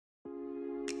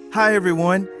Hi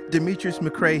everyone, Demetrius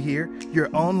McCrae here, your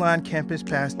online campus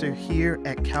pastor here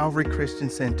at Calvary Christian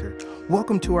Center.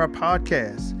 Welcome to our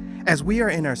podcast. As we are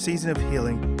in our season of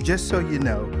healing, just so you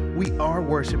know, we are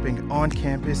worshiping on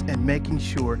campus and making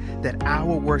sure that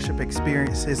our worship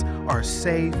experiences are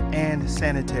safe and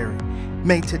sanitary.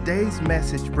 May today's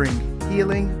message bring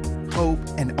healing, hope,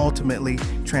 and ultimately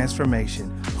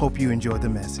transformation. Hope you enjoy the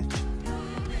message.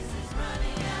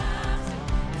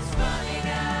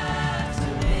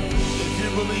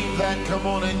 Believe that, come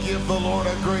on and give the Lord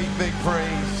a great big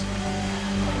praise.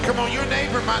 Come on, your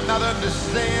neighbor might not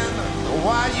understand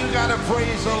why you got to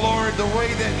praise the Lord the way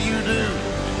that you do.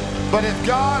 But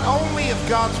only if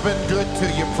God's been good to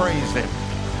you, praise him.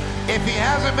 If he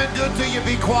hasn't been good to you,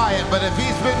 be quiet. But if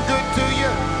he's been good to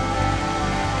you,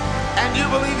 and you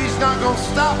believe he's not going to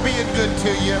stop being good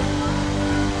to you,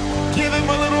 give him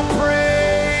a little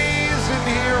praise in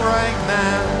here right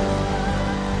now.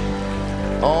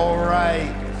 All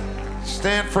right.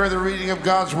 Stand for the reading of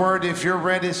God's word. If you're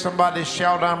ready, somebody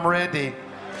shout, I'm ready.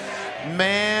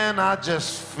 Man, I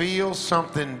just feel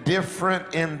something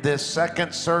different in this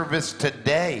second service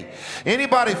today.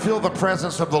 Anybody feel the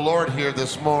presence of the Lord here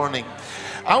this morning?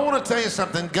 I want to tell you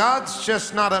something. God's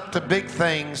just not up to big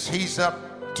things. He's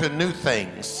up to new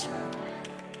things.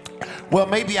 Well,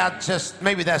 maybe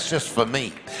that's just for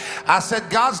me. I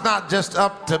said God's not just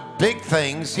up to big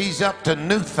things, he's up to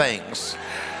new things.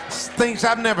 Things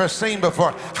I've never seen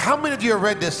before. How many of you are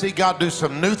ready to see God do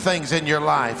some new things in your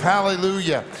life?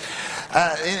 Hallelujah.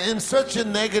 In such a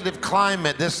negative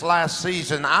climate this last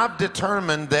season, I've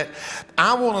determined that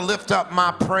I want to lift up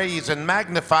my praise and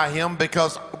magnify him,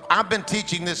 because I've been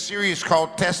teaching this series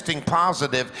called Testing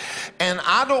Positive, and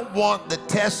I don't want the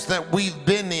tests that we've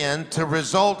been in to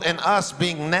result in us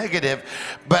being negative,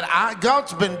 but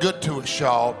God's been good to us,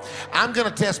 y'all. I'm going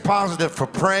to test positive for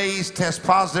praise, test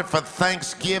positive for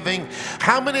thanksgiving.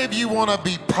 How many of you want to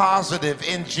be positive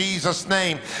in Jesus'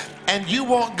 name? And you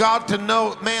want God to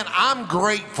know, man, I'm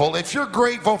grateful. If you're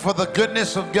grateful for the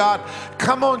goodness of God,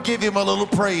 come on, give him a little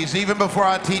praise even before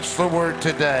I teach the word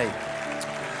today.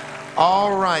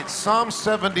 All right, Psalm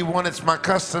 71, it's my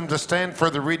custom to stand for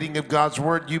the reading of God's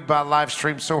word. You by live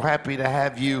stream, so happy to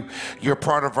have you. You're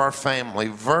part of our family.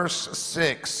 Verse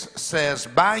 6 says,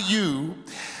 by you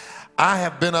I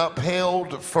have been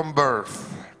upheld from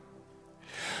birth.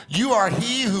 You are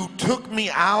he who took me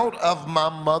out of my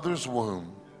mother's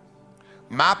womb.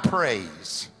 My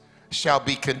praise shall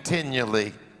be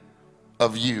continually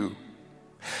of you.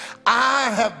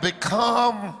 I have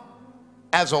become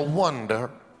as a wonder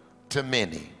to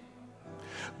many,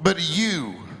 but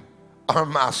you are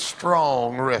my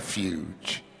strong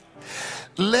refuge.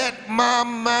 Let my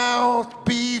mouth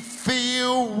be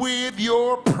filled with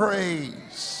your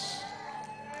praise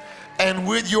and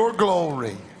with your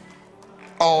glory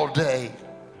all day.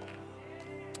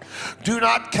 Do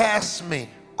not cast me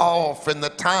off in the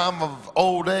time of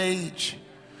old age.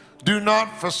 Do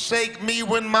not forsake me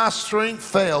when my strength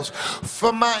fails,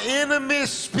 for my enemies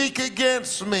speak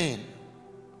against me.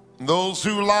 Those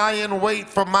who lie in wait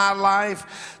for my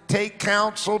life take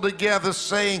counsel together,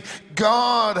 saying,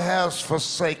 God has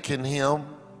forsaken him.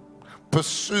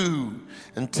 Pursue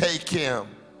and take him,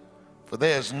 for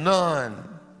there's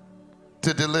none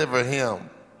to deliver him.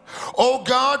 Oh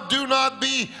God, do not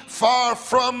be far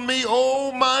from me.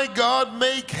 Oh my God,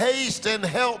 make haste and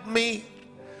help me.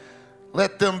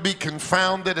 Let them be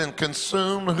confounded and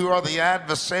consumed who are the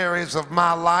adversaries of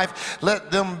my life.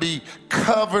 Let them be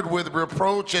covered with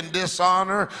reproach and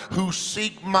dishonor who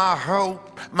seek my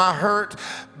hurt.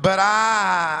 But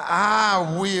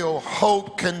I will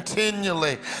hope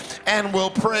continually and will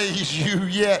praise you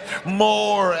yet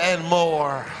more and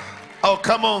more. Oh,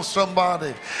 come on,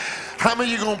 somebody. How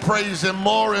many of you going to praise him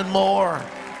more and more?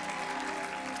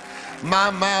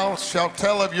 My mouth shall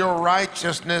tell of your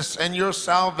righteousness and your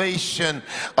salvation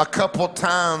a couple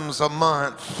times a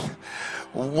month.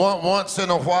 Once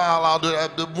in a while, I'll do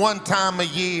it. One time a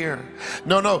year.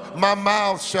 No, my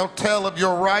mouth shall tell of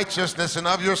your righteousness and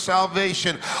of your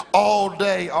salvation all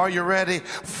day. Are you ready?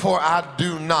 For I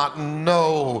do not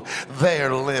know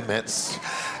their limits.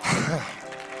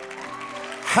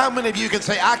 How many of you can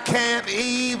say, I can't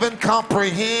even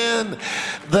comprehend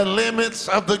the limits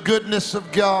of the goodness of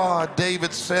God?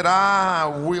 David said, I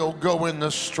will go in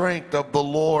the strength of the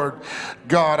Lord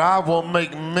God. I will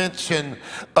make mention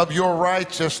of your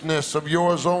righteousness, of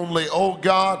yours only. Oh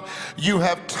God, you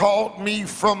have taught me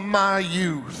from my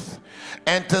youth,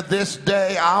 and to this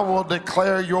day I will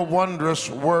declare your wondrous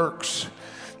works.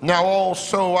 Now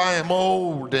also I am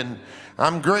old, and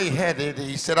I'm gray-headed.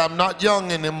 He said, I'm not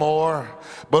young anymore.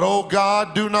 But, oh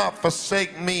God, do not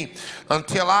forsake me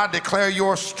until I declare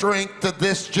your strength to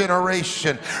this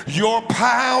generation, your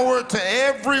power to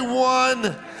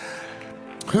everyone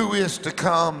who is to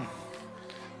come.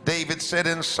 David said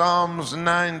in Psalms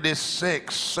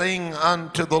 96, sing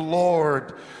unto the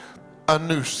Lord a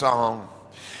new song.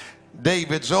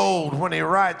 David's old when he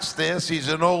writes this. He's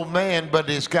an old man, but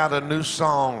he's got a new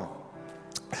song.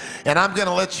 And I'm going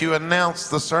to let you announce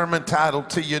the sermon title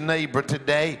to your neighbor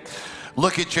today.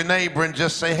 Look at your neighbor and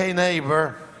just say, hey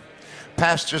neighbor,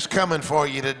 pastor's coming for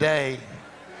you today.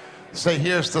 Say,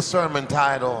 here's the sermon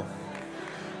title.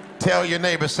 Tell your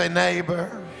neighbor, say,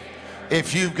 neighbor,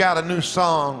 if you've got a new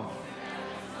song,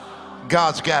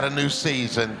 God's got a new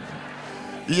season.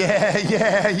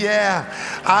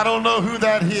 Yeah. I don't know who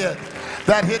that hit.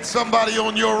 That hit somebody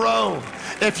on your row.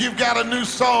 If you've got a new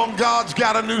song, God's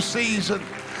got a new season.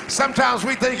 Sometimes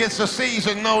we think it's the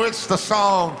season. No, it's the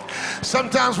song.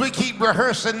 Sometimes we keep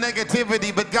rehearsing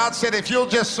negativity, but God said, if you'll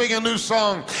just sing a new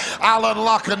song, I'll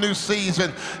unlock a new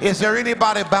season. Is there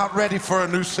anybody about ready for a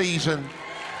new season?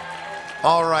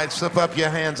 All right, slip up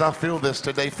your hands. I feel this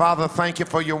today. Father, thank you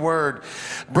for your word.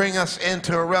 Bring us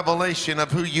into a revelation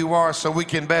of who you are so we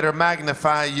can better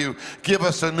magnify you. Give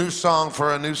us a new song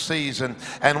for a new season,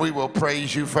 and we will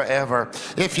praise you forever.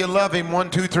 If you love him, 1,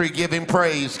 2, 3, give him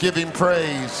praise. Give him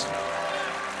praise.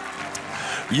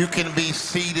 You can be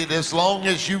seated. As long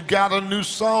as you've got a new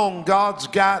song, God's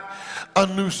got a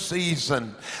new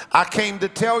season. I came to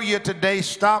tell you today,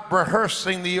 stop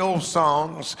rehearsing the old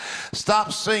songs.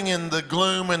 Stop singing the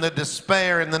gloom and the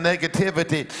despair and the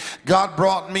negativity. God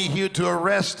brought me here to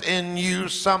arrest in you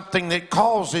something that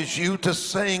causes you to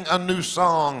sing a new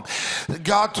song.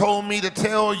 God told me to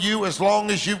tell you, as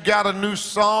long as you've got a new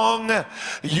song,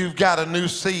 you've got a new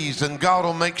season. God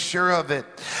will make sure of it.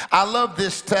 I love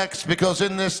this text because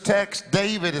in this text,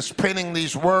 David is penning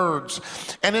these words.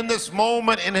 And in this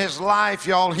moment in his life,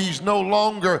 y'all, he's no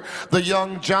longer the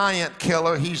young giant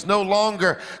killer. He's no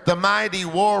longer the mighty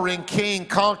warring king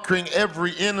conquering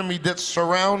every enemy that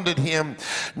surrounded him.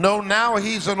 No, now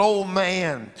he's an old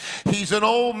man. He's an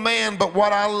old man, but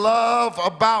what I love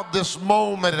about this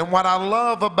moment and what I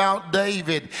love about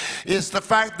David is the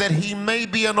fact that he may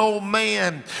be an old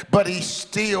man, but he's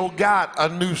still got a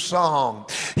new song.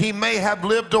 He may have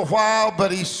lived a while,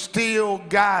 but he's still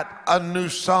got a new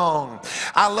song.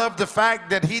 I love the fact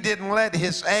that he didn't let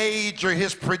his age or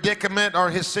his predicament or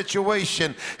his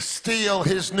situation steal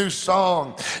his new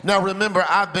song. Now remember,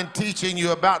 I've been teaching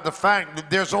you about the fact that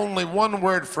there's only one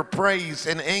word for praise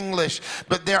in English,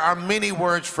 but there are many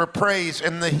words for praise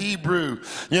in the Hebrew.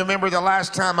 You remember the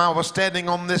last time I was standing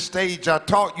on this stage, I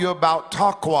taught you about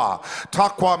taqwa.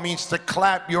 Taqwa means to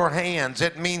clap your hands.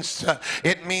 It means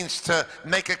to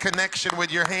make a connection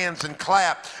with your hands and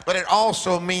clap, but it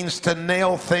also means to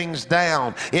nail things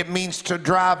down. It means to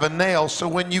drive a nail. So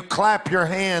when you clap your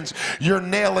hands, you're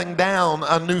nailing down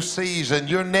a new season.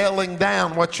 You're nailing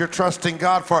down what you're trusting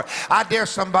God for. I dare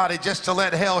somebody just to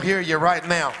let hell hear you right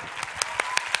now.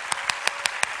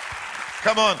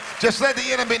 Come on, just let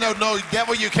the enemy know, no,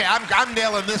 devil, you can't. I'm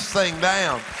nailing this thing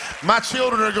down. My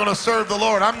children are going to serve the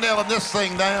Lord. I'm nailing this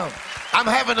thing down. I'm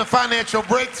having a financial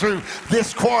breakthrough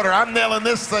this quarter. I'm nailing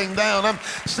this thing down. I'm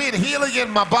seeing healing in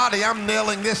my body. I'm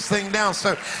nailing this thing down.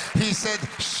 So he said,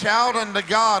 shout unto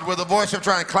God with a voice of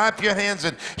triumph. Clap your hands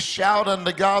and shout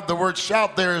unto God. The word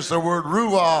shout there is the word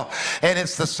ruah, and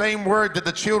it's the same word that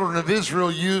the children of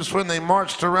Israel used when they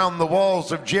marched around the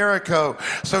walls of Jericho.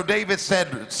 So David said,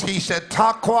 he said,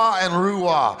 taqwa and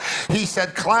ruah. He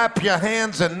said, clap your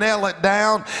hands and nail it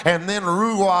down, and then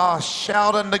ruah,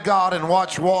 shout unto God and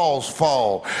watch walls fall.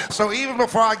 So even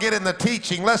before I get in the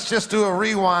teaching, let's just do a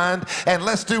rewind and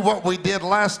let's do what we did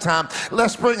last time.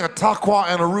 Let's bring a taqwa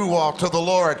and a ruah to the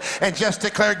Lord and just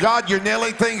declare, God, you're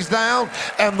nailing things down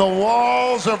and the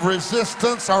walls of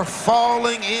resistance are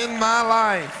falling in my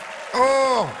life.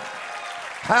 Oh,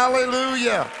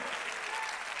 hallelujah.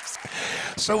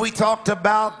 So we talked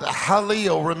about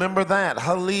Halil. Remember that?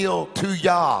 Halil to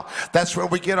Yah. That's where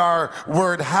we get our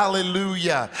word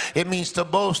hallelujah. It means to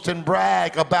boast and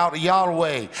brag about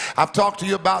Yahweh. I've talked to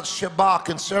you about Shabbat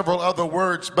and several other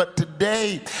words, but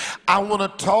today I want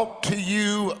to talk to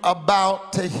you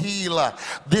about Tehillah.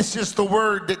 This is the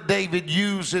word that David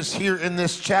uses here in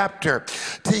this chapter.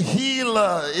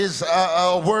 Tehillah is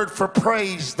a word for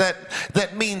praise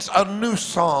that means a new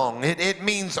song. It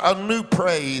means a new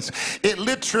praise. It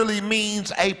literally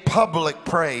means a public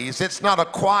praise. It's not a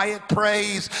quiet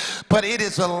praise, but it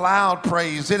is a loud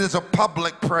praise. It is a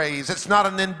public praise. It's not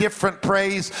an indifferent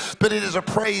praise, but it is a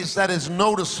praise that is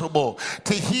noticeable.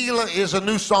 Tehillah is a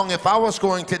new song. If I was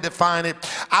going to define it,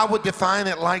 I would define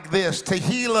it like this.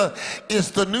 Tehillah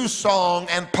is the new song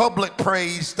and public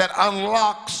praise that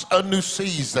unlocks a new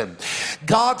season.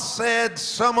 God said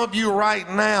some of you right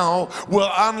now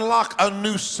will unlock a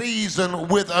new season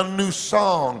with a new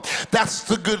song. That's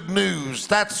the good news.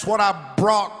 That's what I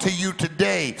brought to you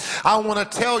today. I want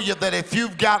to tell you that if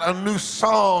you've got a new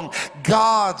song,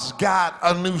 God's got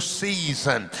a new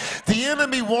season. The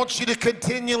enemy wants you to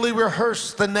continually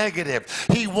rehearse the negative.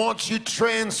 He wants you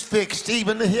transfixed,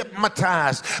 even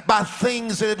hypnotized by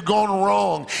things that have gone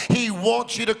wrong. He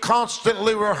wants you to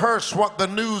constantly rehearse what the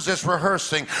news is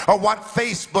rehearsing, or what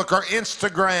Facebook or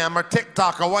Instagram or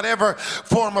TikTok or whatever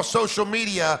form of social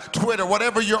media, Twitter,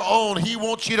 whatever you're on. He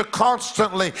wants you to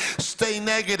constantly stay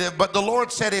negative. But the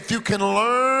Lord said if you can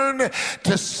learn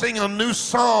to sing a new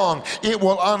song, it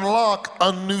will unlock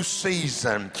a new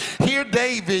season. Here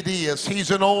David is.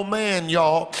 He's an old man,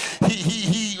 y'all.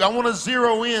 I want to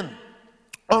zero in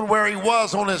on where he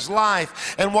was on his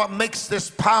life and what makes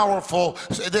this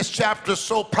chapter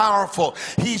so powerful.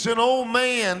 He's an old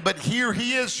man, but here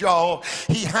he is, y'all.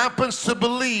 He happens to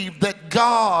believe that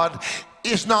God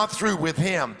is not through with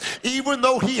him. Even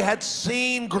though he had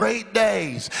seen great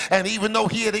days, and even though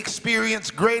he had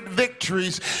experienced great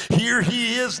victories, here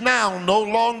he is now, no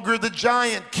longer the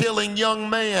giant killing young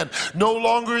man, no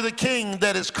longer the king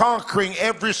that is conquering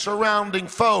every surrounding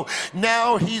foe.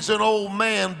 Now he's an old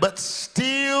man, but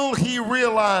still he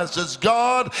realizes,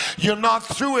 God, you're not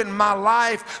through in my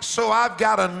life, so I've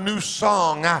got a new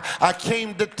song. I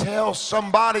came to tell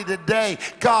somebody today,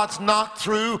 God's not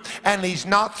through, and he's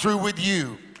not through with you.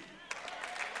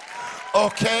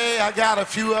 Okay, I got a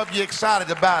few of you excited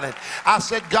about it. I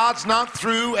said God's not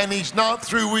through, and he's not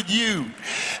through with you.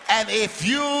 And if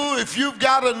you've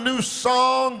got a new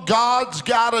song, God's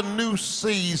got a new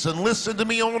season. Listen to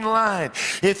me online.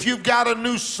 If you've got a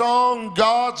new song,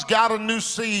 God's got a new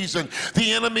season.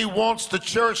 The enemy wants the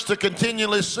church to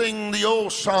continually sing the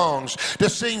old songs, to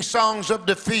sing songs of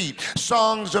defeat,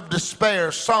 songs of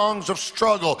despair, songs of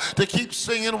struggle, to keep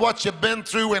singing what you've been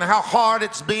through and how hard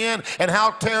it's been and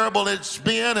how terrible it's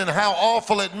been and how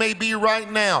awful it may be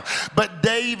right now. But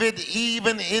David,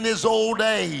 even in his old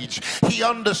age, he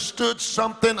understood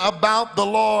something about the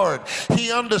Lord.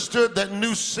 He understood that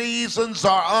new seasons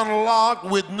are unlocked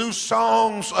with new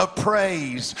songs of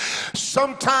praise.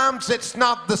 Sometimes it's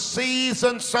not the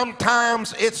season,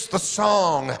 sometimes it's the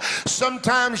song.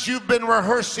 Sometimes you've been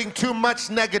rehearsing too much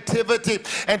negativity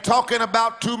and talking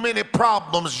about too many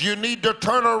problems. You need to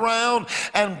turn around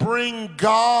and bring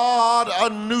God a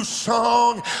new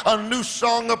song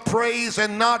of praise,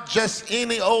 and not just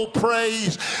any old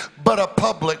praise, but a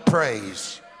public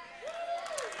praise.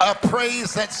 A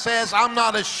praise that says, I'm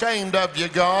not ashamed of you,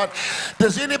 God.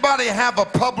 Does anybody have a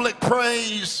public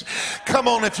praise? Come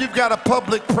on, if you've got a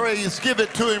public praise, give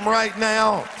it to him right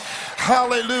now.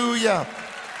 Hallelujah.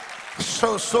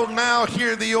 So now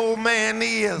here the old man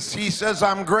is. He says,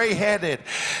 I'm gray-headed.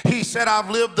 He said, I've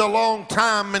lived a long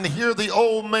time. And here the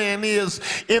old man is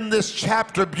in this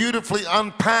chapter, beautifully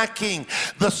unpacking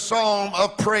the psalm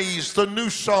of praise, the new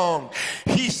song.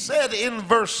 He said in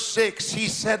verse 6, he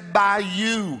said, by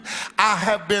you I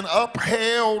have been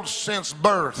upheld since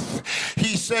birth.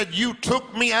 He said, you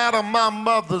took me out of my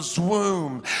mother's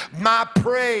womb. My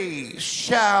praise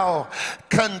shall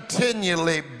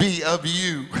continually be of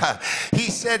you.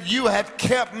 He said, you have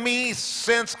kept me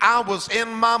since I was in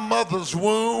my mother's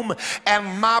womb,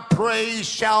 and my praise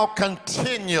shall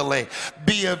continually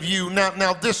be of you.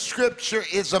 Now this scripture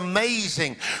is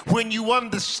amazing when you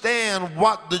understand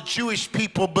what the Jewish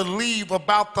people believe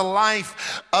about the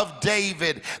life of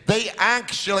David. They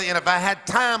actually, and if I had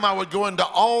time, I would go into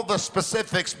all the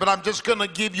specifics, but I'm just going to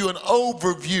give you an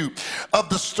overview of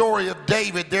the story of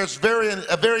David. There's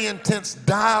a very intense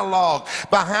dialogue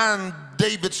behind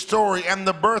David's story and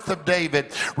the birth of David.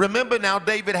 Remember now,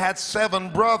 David had 7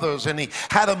 brothers, and he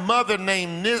had a mother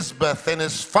named Nisbeth, and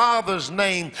his father's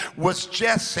name was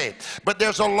Jesse. But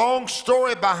there's a long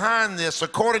story behind this.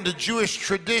 According to Jewish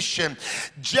tradition,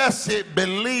 Jesse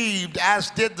believed, as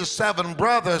did the 7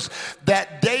 brothers,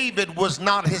 that David was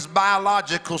not his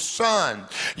biological son.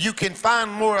 You can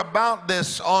find more about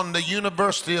this on the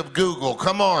University of Google.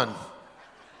 Come on.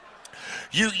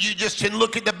 You just can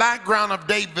look at the background of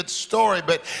David's story,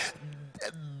 but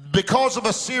because of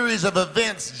a series of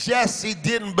events, Jesse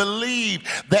didn't believe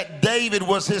that David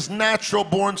was his natural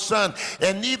born son,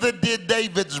 and neither did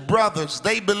David's brothers.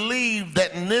 They believed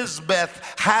that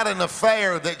Nisbeth had an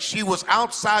affair, that she was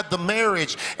outside the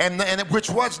marriage, and which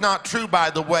was not true, by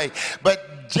the way. But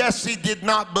Jesse did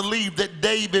not believe that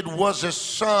David was his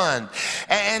son.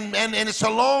 And it's a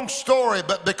long story,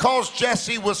 but because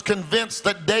Jesse was convinced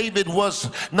that David was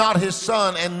not his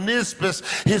son, and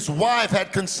Nisbeth, his wife,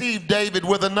 had conceived David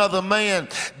with another man,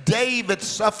 David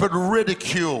suffered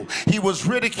ridicule. He was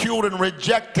ridiculed and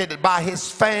rejected by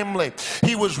his family.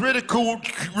 He was ridiculed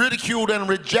and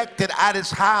rejected at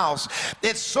his house.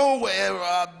 It's so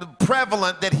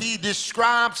prevalent that he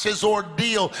describes his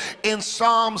ordeal in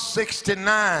Psalm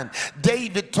 69.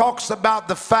 David talks about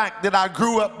the fact that I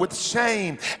grew up with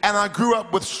shame and I grew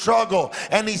up with struggle.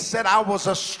 And he said, I was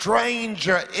a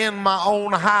stranger in my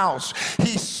own house.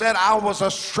 He said, I was a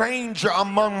stranger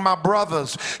among my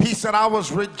brothers. He said, I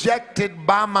was rejected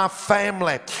by my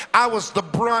family. I was the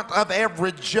brunt of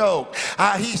every joke.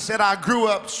 He said, I grew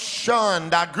up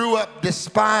shunned. I grew up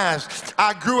despised.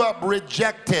 I grew up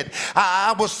rejected.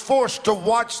 I was forced to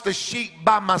watch the sheep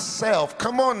by myself.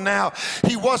 Come on now.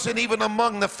 He wasn't even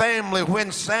among the family when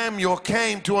Samuel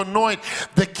came to anoint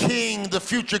the king, the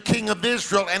future king of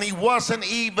Israel, and he wasn't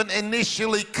even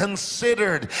initially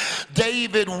considered.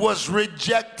 David was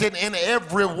rejected in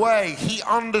every way. He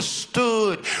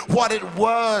understood what it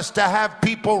was to have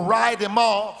people write him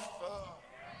off.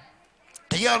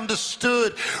 He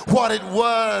understood what it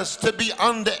was to be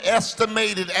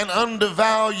underestimated and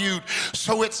undervalued.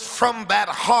 So it's from that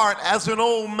heart as an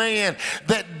old man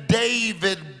that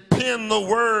David penned the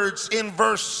words in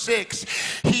verse 6.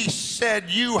 He said,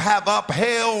 you have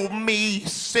upheld me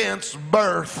since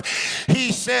birth.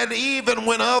 He said, even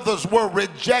when others were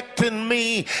rejecting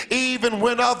me, even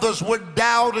when others were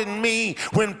doubting me,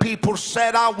 when people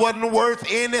said I wasn't worth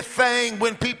anything,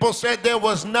 when people said there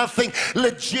was nothing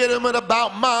legitimate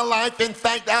about my life, in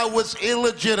fact I was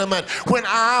illegitimate, when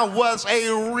I was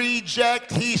a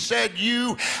reject, he said,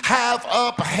 you have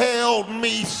upheld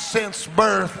me since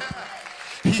birth.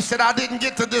 He said, I didn't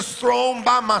get to this throne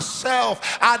by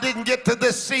myself. I didn't get to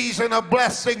this season of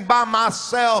blessing by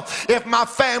myself. If my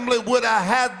family would have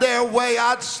had their way,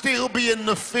 I'd still be in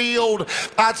the field.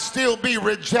 I'd still be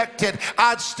rejected.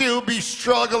 I'd still be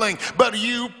struggling. But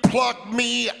you plucked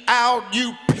me out.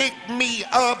 You picked me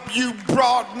up. You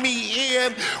brought me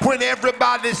in when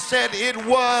everybody said it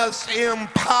was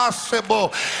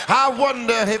impossible. I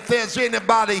wonder if there's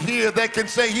anybody here that can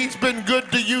say he's been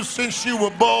good to you since you were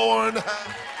born.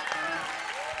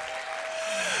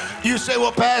 You say,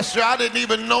 well, Pastor, I didn't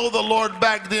even know the Lord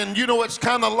back then. You know, it's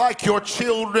kind of like your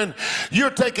children.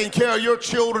 You're taking care of your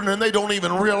children and they don't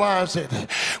even realize it.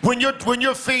 When you're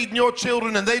feeding your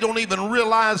children and they don't even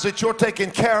realize that you're taking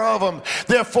care of them.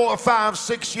 They're 4, 5,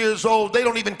 6 years old. They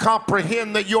don't even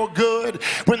comprehend that you're good.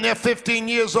 When they're 15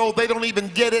 years old, they don't even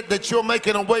get it that you're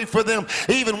making a way for them.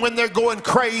 Even when they're going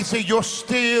crazy, you're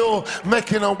still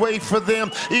making a way for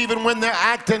them. Even when they're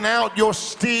acting out, you're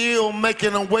still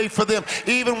making a way for them.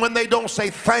 Even when they don't say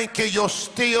thank you, you're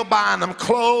still buying them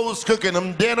clothes, cooking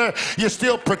them dinner. You're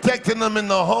still protecting them in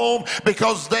the home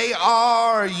because they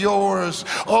are yours.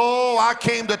 Oh, I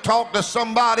came to talk to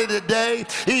somebody today.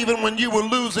 Even when you were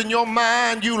losing your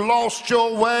mind, you lost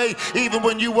your way. Even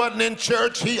when you wasn't in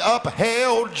church, he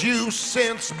upheld you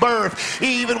since birth.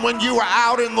 Even when you were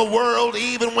out in the world,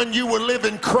 even when you were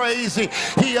living crazy,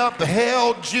 he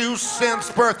upheld you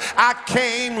since birth. I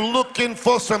came looking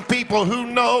for some people who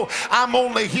know I'm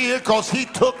only here because he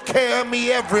took care of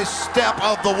me every step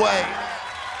of the way.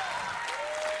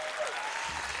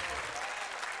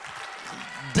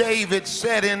 David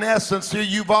said, in essence,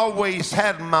 you've always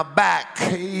had my back.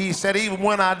 He said, even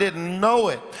when I didn't know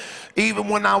it, even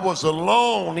when I was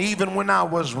alone, even when I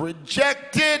was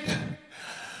rejected,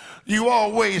 you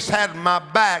always had my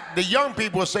back. The young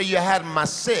people say you had my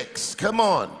six. Come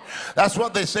on. That's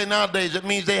what they say nowadays. It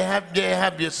means they have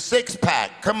your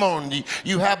six-pack. Come on,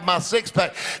 you have my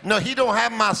six-pack. No, he don't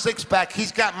have my six-pack.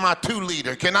 He's got my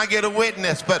 2-liter. Can I get a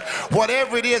witness? But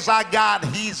whatever it is I got,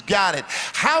 he's got it.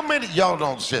 How many, y'all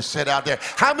don't just sit out there.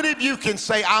 How many of you can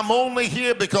say, I'm only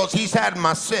here because he's had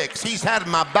my 6. He's had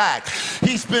my back.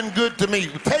 He's been good to me.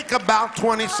 Take about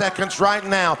 20 seconds right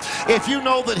now. If you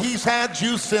know that he's had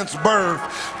you since birth,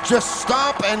 just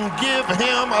stop and give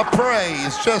him a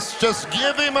praise. Just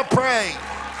give him a praise.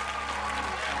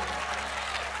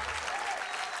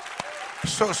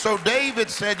 So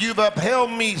David said, you've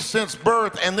upheld me since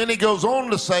birth. And then he goes on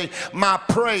to say, my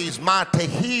praise, my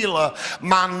tehillah,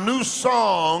 my new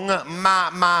song,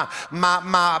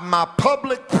 my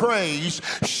public praise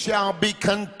shall be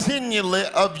continually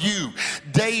of you.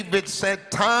 David said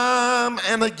time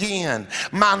and again,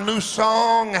 my new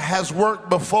song has worked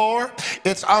before.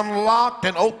 It's unlocked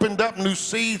and opened up new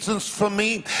seasons for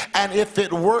me. And if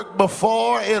it worked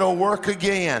before, it'll work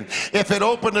again. If it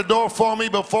opened the door for me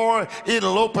before,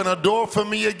 it'll open a door for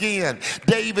me again.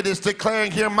 David is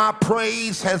declaring here, my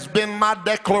praise has been my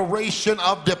declaration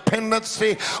of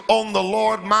dependency on the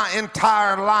Lord my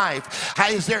entire life.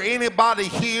 Is there anybody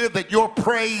here that your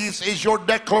praise is your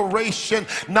declaration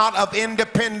not of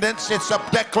independence? It's a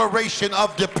declaration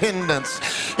of dependence.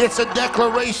 It's a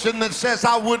declaration that says,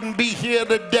 I wouldn't be here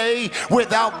today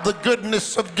without the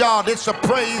goodness of God. It's a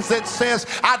praise that says,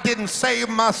 I didn't save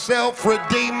myself,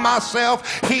 redeem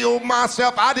myself, heal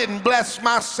myself. I didn't bless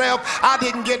myself. I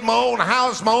didn't get my own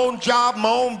house, my own job, my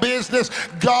own business.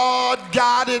 God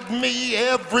guided me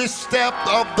every step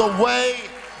of the way.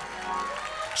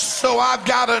 So I've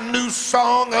got a new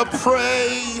song of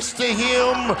praise to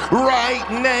him right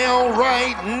now,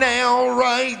 right now,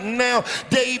 right now.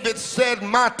 David said,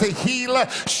 my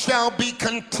tehillah shall be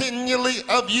continually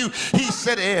of you. He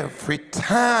said, every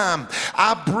time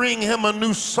I bring him a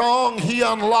new song, he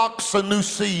unlocks a new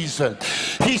season.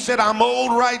 He said, I'm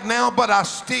old right now, but I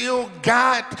still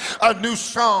got a new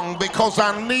song because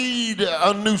I need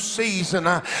a new season.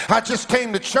 I just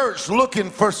came to church looking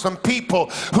for some people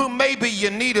who maybe you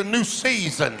need a new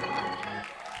season.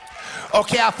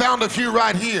 Okay, I found a few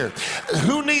right here.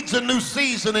 Who needs a new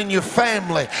season in your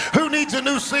family? Who needs a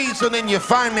new season in your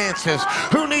finances?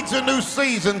 Who needs a new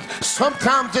season?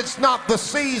 Sometimes it's not the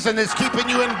season that's keeping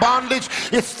you in bondage.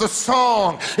 It's the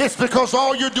song. It's because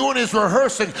all you're doing is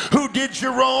rehearsing who did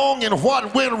you wrong and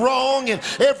what went wrong and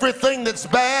everything that's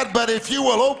bad. But if you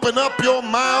will open up your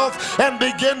mouth and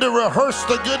begin to rehearse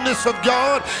the goodness of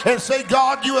God and say,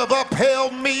 God, you have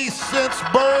upheld me since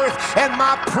birth, and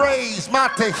my praise, my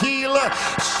tehillah,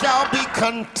 shall be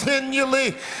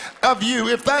continually of you.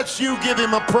 If that's you, give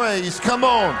him a praise. Come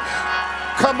on.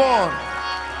 Come on.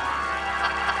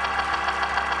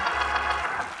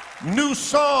 New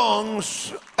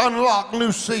songs unlock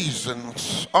new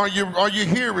seasons. Are you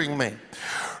hearing me?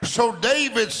 So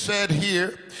David said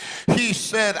here, he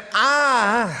said,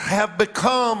 I have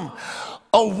become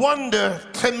a wonder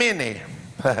to many.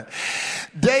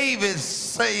 David's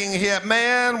saying here,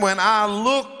 man, when I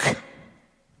look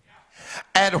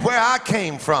at where I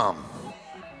came from,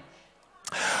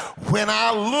 when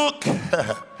I look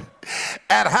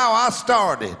at how I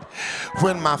started,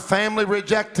 when my family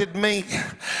rejected me,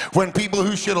 when people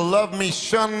who should have loved me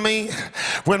shunned me,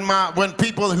 when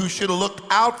people who should have looked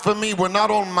out for me were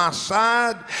not on my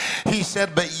side, he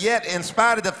said, but yet in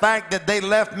spite of the fact that they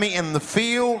left me in the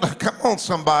field, come on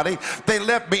somebody, they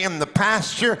left me in the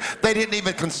pasture, they didn't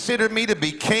even consider me to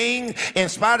be king, in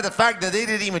spite of the fact that they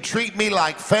didn't even treat me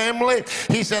like family,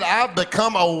 he said, I've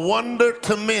become a wonder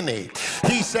to many.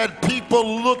 He said,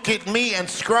 people look at me and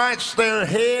scratch their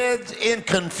heads in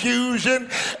confusion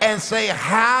and say,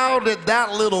 how did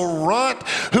that little runt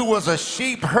who was a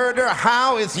sheep herder,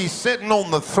 how is he sitting on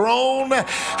the throne?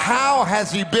 How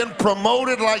has he been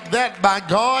promoted like that by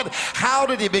God? How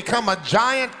did he become a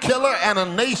giant killer and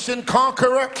a nation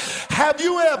conqueror? Have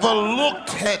you ever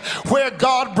looked at where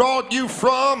God brought you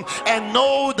from and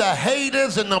know the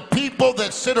haters and the people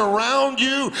that sit around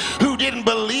you who didn't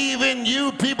believe in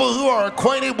you, people who are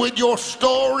acquainted with your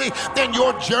story and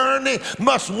your journey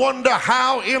must wonder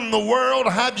how in the world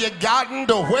have you gotten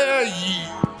to where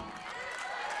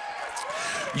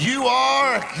you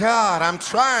are? God, I'm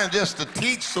trying just to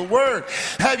teach the word.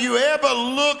 Have you ever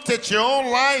looked at your own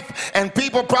life and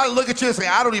people probably look at you and say,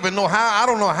 I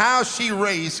don't know how she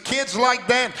raised kids like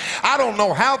that. I don't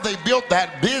know how they built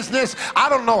that business. I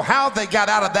don't know how they got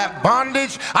out of that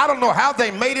bondage. I don't know how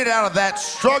they made it out of that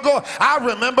struggle. I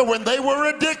remember when they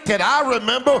were addicted. I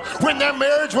remember when their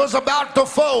marriage was about to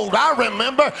fold. I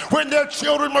remember when their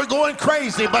children were going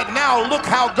crazy. But now look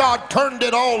how God turned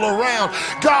it all around.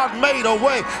 God made a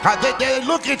way. They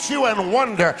look at you and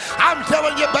wonder. I'm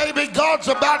telling you, baby, God's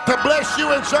about to bless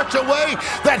you in such a way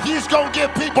that he's going to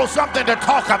give people something to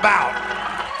talk about.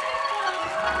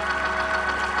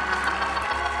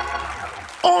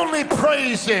 Only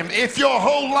praise him if your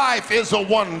whole life is a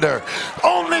wonder.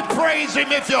 Only praise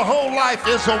him if your whole life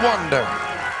is a wonder.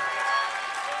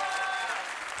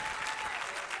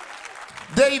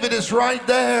 David is right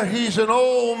there. He's an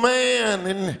old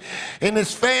man, and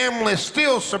his family is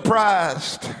still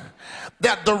surprised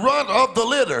that the runt of the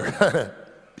litter,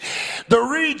 the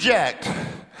reject,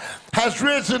 has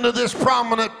risen to this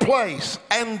prominent place,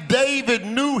 and David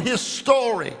knew his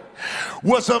story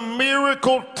was a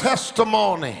miracle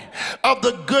testimony of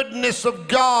the goodness of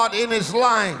God in his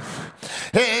life.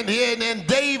 And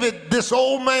David, this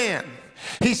old man,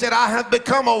 he said, I have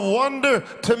become a wonder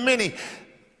to many.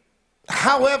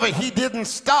 However, he didn't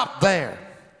stop there.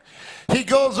 He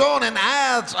goes on and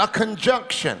adds a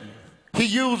conjunction. He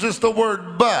uses the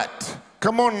word but.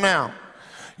 Come on now.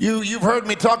 You've heard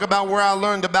me talk about where I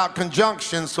learned about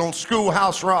conjunctions on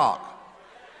Schoolhouse Rock.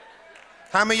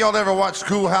 How many of y'all ever watched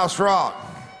Schoolhouse Rock?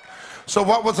 So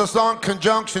what was the song?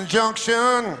 Conjunction,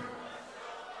 junction.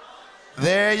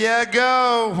 There you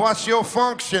go. What's your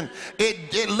function?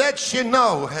 It lets you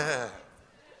know.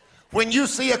 When you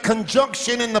see a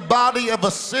conjunction in the body of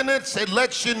a sentence, it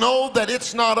lets you know that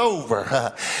it's not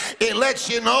over. It lets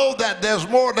you know that there's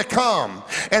more to come.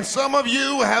 And some of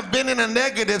you have been in a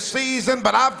negative season,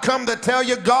 but I've come to tell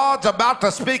you God's about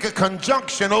to speak a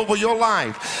conjunction over your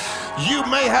life. You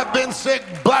may have been sick,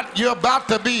 but you're about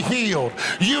to be healed.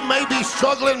 You may be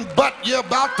struggling, but you're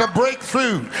about to break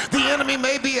through. The enemy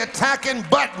may be attacking,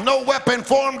 but no weapon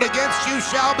formed against you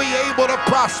shall be able to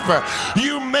prosper.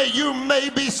 You may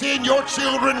be seeing your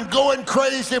children going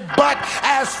crazy, but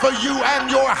as for you and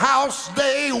your house,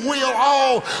 they will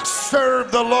all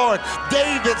serve the Lord.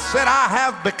 David said, I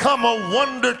have become a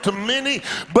wonder to many,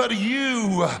 but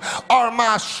you are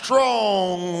my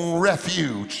strong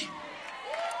refuge.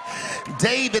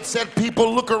 David said,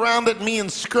 people look around at me and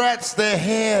scratch their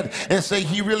head and say,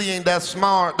 he really ain't that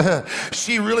smart.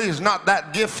 She really is not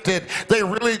that gifted.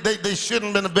 They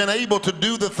shouldn't have been able to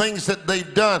do the things that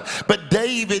they've done. But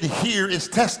David here is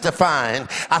testifying.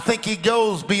 I think he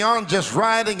goes beyond just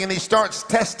writing and he starts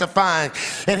testifying.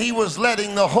 And he was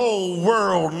letting the whole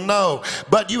world know,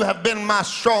 but you have been my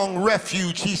strong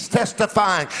refuge. He's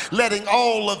testifying, letting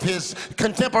all of his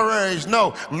contemporaries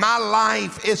know, my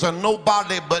life is a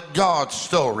nobody but God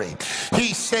story.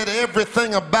 He said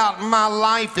everything about my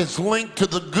life is linked to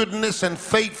the goodness and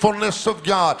faithfulness of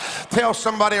God. Tell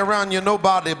somebody around you,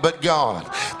 nobody but God.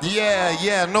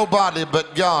 Yeah, nobody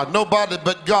but God. Nobody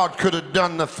but God could have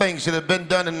done the things that have been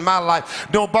done in my life.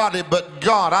 Nobody but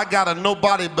God. I got a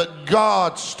nobody but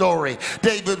God story.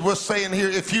 David was saying here,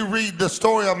 if you read the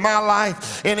story of my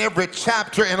life in every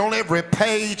chapter and on every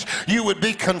page, you would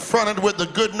be confronted with the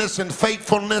goodness and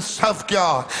faithfulness of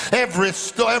God. Every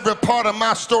part of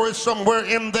my story, somewhere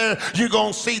in there, you're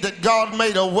going to see that God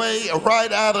made a way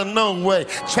right out of no way.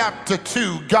 Chapter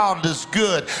 2, God is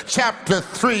good. Chapter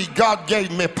 3, God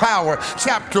gave me power.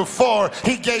 Chapter 4,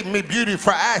 he gave me beauty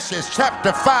for ashes.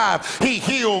 Chapter 5, he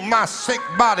healed my sick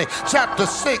body. Chapter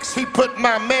 6, he put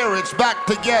my marriage back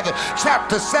together.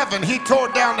 Chapter 7, he tore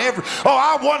down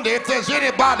I wonder if there's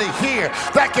anybody here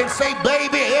that can say,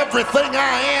 baby, everything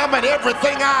I am and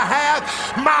everything I have,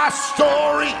 my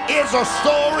story is a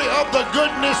story of the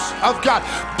goodness of God.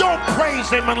 Don't praise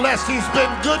him unless he's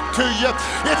been good to you.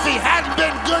 If he hadn't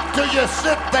been good to you,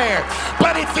 sit there.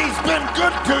 But if he's been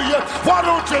good to you, why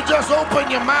don't you just open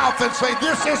your mouth and say,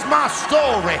 this is my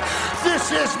story.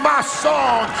 This is my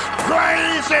song,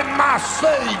 praising my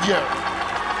Savior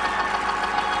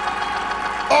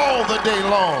all the day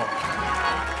long.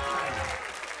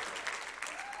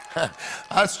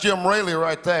 That's Jim Raley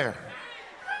right there.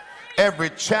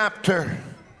 Every chapter,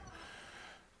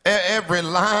 every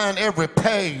line, every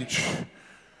page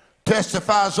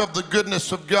testifies of the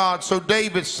goodness of God. So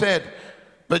David said,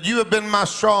 but you have been my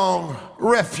strong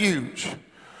refuge.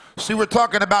 See, we're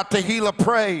talking about Tehillah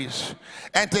praise,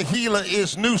 and Tehillah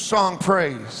is new song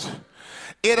praise.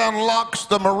 It unlocks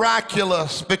the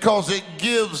miraculous because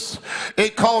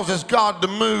it causes God to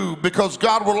move, because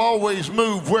God will always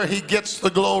move where he gets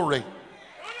the glory.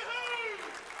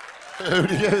 Who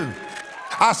do you?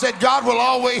 I said God will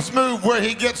always move where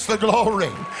he gets the glory.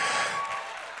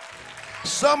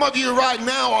 Some of you right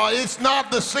now, it's not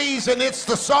the season, it's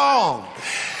the song.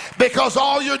 Because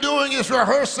all you're doing is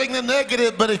rehearsing the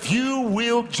negative. But if you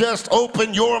will just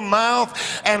open your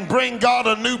mouth and bring God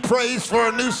a new praise for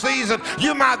a new season,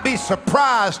 you might be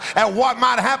surprised at what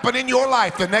might happen in your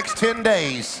life the next 10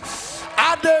 days.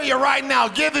 I dare you right now,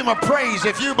 give him a praise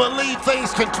if you believe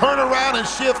things can turn around and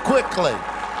shift quickly.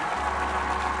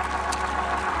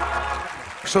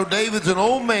 So David's an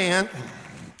old man,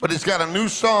 but he's got a new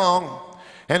song,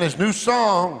 and his new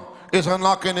song is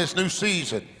unlocking this new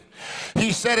season.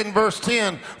 He said in verse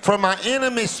 10, for my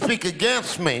enemies speak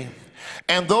against me,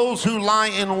 and those who lie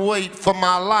in wait for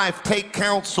my life take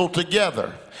counsel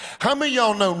together. How many of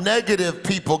y'all know negative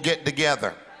people get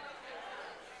together?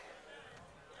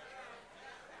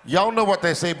 Y'all know what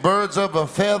they say, birds of a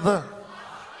feather.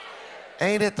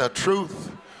 Ain't it the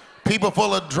truth? People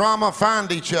full of drama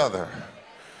find each other.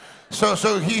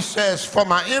 So he says, for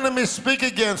my enemies speak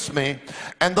against me,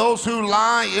 and those who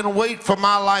lie in wait for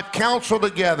my life counsel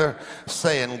together,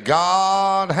 saying,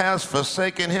 God has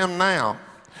forsaken him now.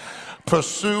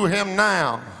 Pursue him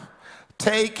now.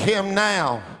 Take him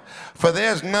now. For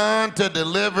there's none to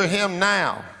deliver him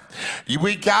now.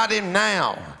 We got him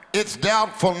now. It's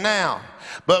doubtful now.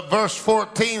 But verse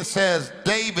 14 says,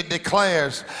 David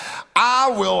declares, I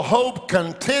will hope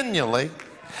continually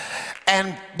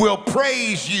and will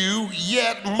praise you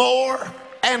yet more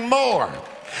and more.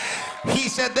 He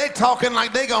said, they're talking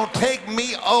like they're going to take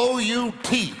me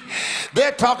O-U-T.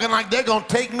 They're talking like they're going to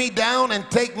take me down and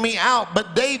take me out.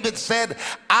 But David said,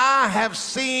 I have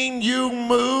seen you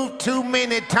move too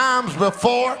many times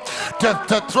before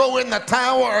to throw in the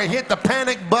towel or hit the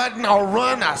panic button or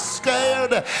run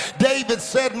scared. David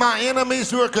said, my enemies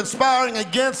who are conspiring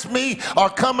against me are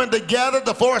coming together.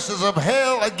 The forces of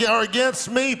hell are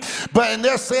against me. And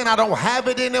they're saying, I don't have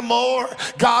it anymore.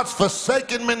 God's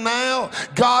forsaken me now.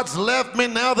 God's left me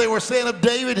now. They were saying of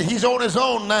David, he's on his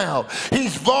own now.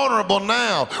 He's vulnerable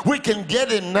now. We can get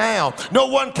him now. No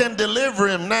one can deliver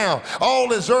him now. All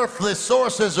his earthly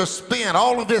sources are spent.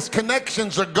 All of his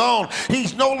connections are gone.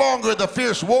 He's no longer the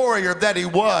fierce warrior that he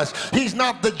was. He's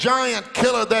not the giant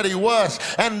killer that he was.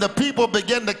 And the people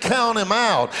begin to count him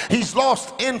out. He's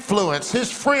lost influence.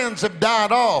 His friends have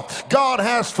died off. God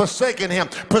has forsaken him.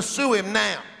 Pursue him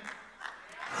now.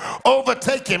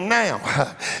 Overtake him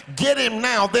now. Get him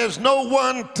now. There's no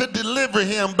one to deliver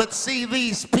him. But see,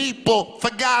 these people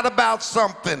forgot about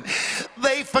something.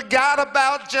 They forgot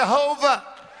about Jehovah.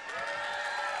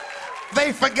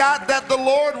 They forgot that the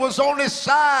Lord was on his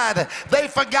side. They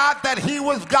forgot that he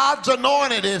was God's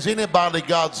anointed. Is anybody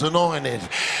God's anointed?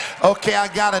 Okay, I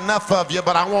got enough of you,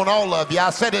 but I want all of you.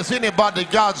 I said, is anybody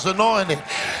God's anointed?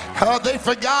 They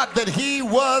forgot that he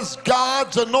was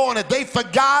God's anointed. They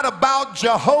forgot about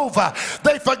Jehovah.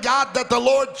 They forgot that the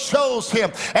Lord chose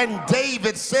him. And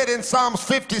David said in Psalms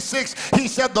 56, he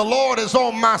said, the Lord is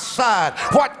on my side.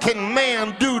 What can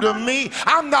man do to me?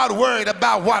 I'm not worried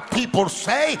about what people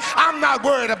say. I'm not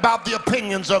worried about the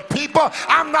opinions of people.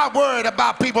 I'm not worried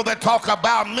about people that talk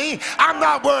about me. I'm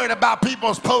not worried about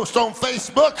people's posts on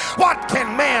Facebook. What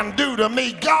can man do to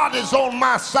me? God is on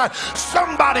my side.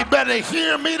 Somebody better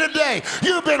hear me today.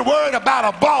 You've been worried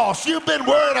about a boss. You've been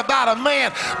worried about a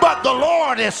man, but the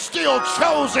Lord has still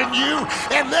chosen you.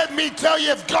 And let me tell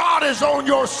you, if God is on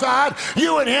your side,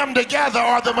 you and him together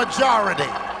are the majority.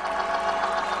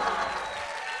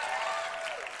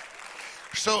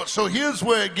 So here's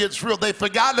where it gets real. They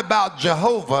forgot about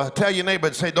Jehovah. Tell your neighbor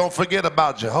and say, don't forget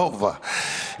about Jehovah.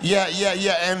 Yeah.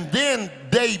 And then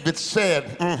David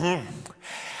said,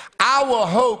 I will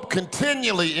hope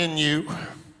continually in you,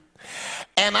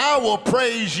 and I will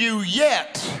praise you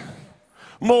yet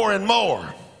more and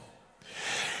more.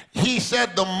 He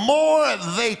said, the more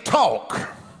they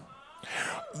talk,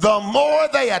 the more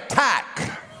they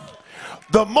attack,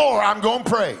 the more I'm going to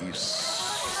praise.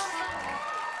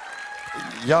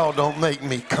 Y'all don't make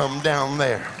me come down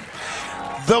there.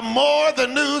 The more the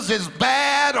news is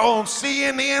bad on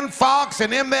CNN, Fox,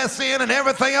 and MSN and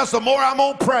everything else, the more I'm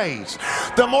going to praise.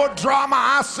 The more drama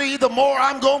I see, the more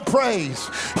I'm going to praise.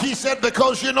 He said,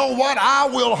 because you know what? I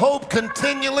will hope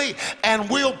continually and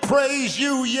will praise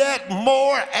you yet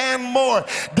more and more.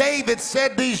 David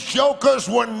said these jokers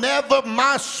were never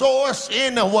my source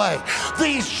anyway.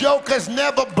 These jokers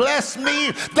never blessed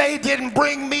me. They didn't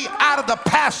bring me out of the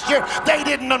pasture. They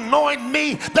didn't anoint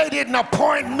me. They didn't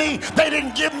appoint me. They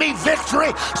didn't give me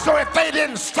victory. So if they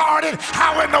didn't start it,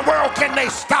 how in the world can they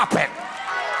stop it?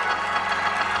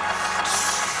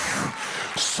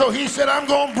 So he said, I'm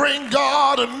going to bring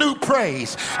God a new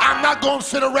praise. I'm not going to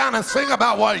sit around and sing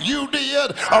about what you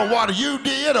did or what you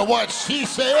did or what she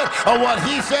said or what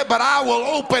he said, but I will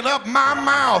open up my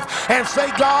mouth and say,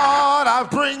 God, I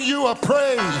bring you a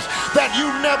praise that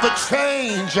you never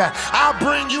change. I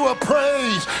bring you a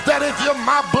praise that if you're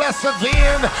my blesser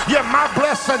then, you're my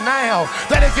blesser now.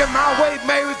 That if you're my way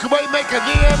maker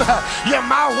then, you're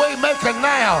my way maker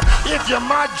now. If you're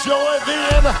my joy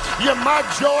then, you're my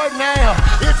joy now.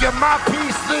 If you're my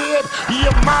peace then,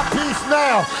 you're my peace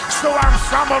now. So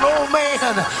I'm an old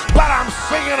man, but I'm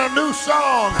singing a new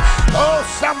song. Oh,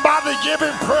 somebody give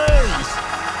him praise.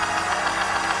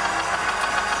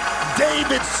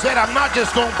 David said, I'm not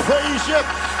just going to praise you,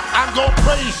 I'm going to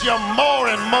praise you more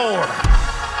and more.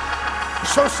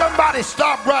 So somebody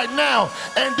stop right now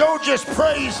and don't just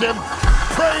praise him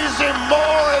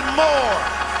more and more.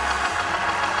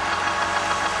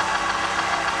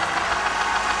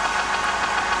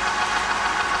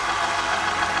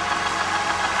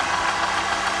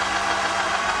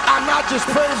 I'm just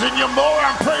praising you more.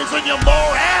 I'm praising you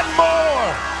more and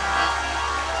more.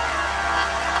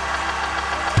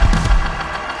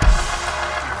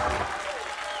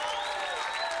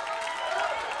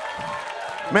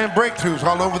 Man, breakthroughs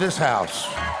all over this house.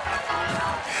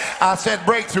 I said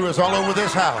breakthroughs all over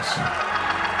this house.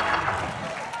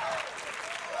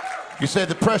 You said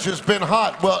the pressure's been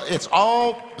hot. Well, it's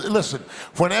all, listen,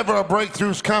 whenever a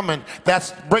breakthrough's coming,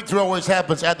 breakthrough always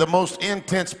happens at the most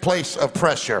intense place of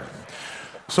pressure.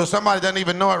 So somebody doesn't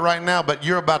even know it right now, but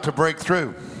you're about to break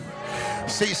through.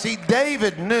 See,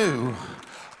 David knew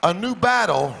a new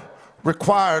battle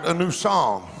required a new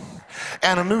song,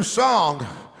 and a new song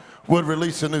would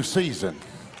release a new season.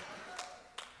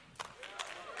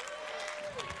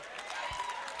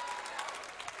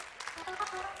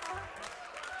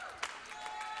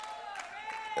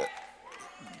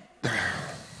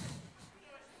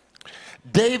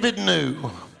 David knew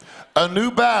a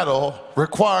new battle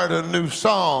required a new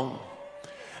song,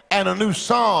 and a new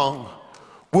song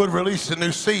would release a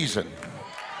new season.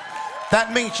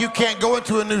 That means you can't go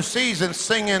into a new season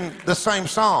singing the same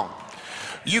song.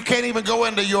 You can't even go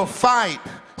into your fight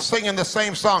singing the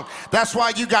same song. That's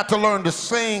why you got to learn to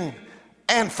sing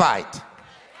and fight.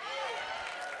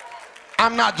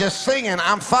 I'm not just singing,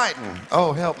 I'm fighting.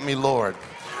 Oh, help me, Lord.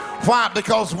 Why?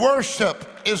 Because worship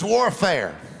is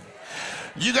warfare.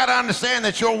 You got to understand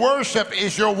that your worship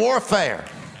is your warfare.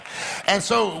 And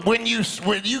so when you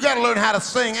got to learn how to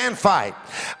sing and fight.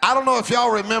 I don't know if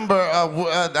y'all remember, I'm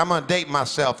going to date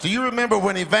myself. Do you remember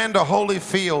when Evander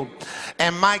Holyfield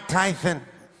and Mike Tyson,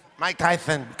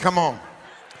 come on.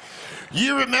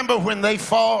 You remember when they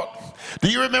fought? Do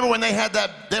you remember when they had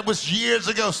that was years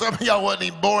ago, some of y'all wasn't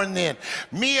even born then.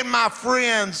 Me and my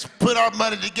friends put our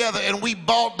money together and we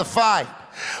bought the fight.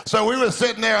 So we were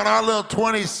sitting there on our little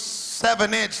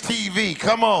 27-inch TV,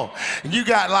 come on. And you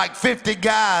got like 50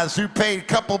 guys who paid a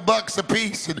couple bucks a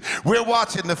piece, and we're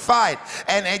watching the fight.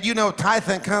 And you know,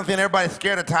 Tyson comes in, everybody's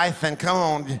scared of Tyson, come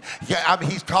on. Yeah,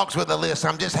 he talks with a list,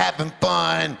 I'm just having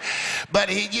fun. But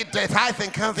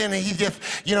Tyson comes in and he just,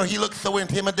 you know, he looks so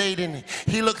intimidating.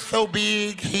 He looks so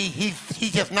big. He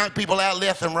just knocks people out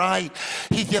left and right.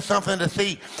 He's just something to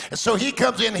see. So he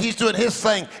comes in, he's doing his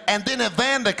thing, and then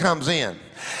Evander comes in.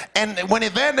 And when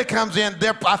Evander comes in,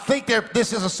 I think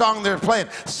this is a song they're playing.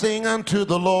 Sing unto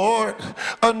the Lord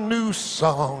a new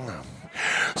song.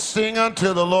 Sing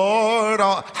unto the Lord,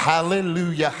 oh,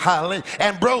 hallelujah, hallelujah.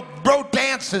 And bro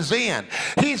dances in.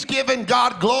 He's giving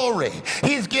God glory.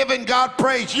 He's giving God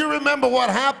praise. You remember what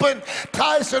happened?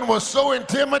 Tyson was so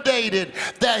intimidated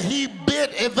that he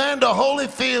bit Evander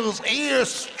Holyfield's ear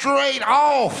straight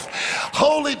off.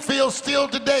 Holyfield still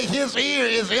today, his ear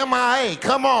is MIA.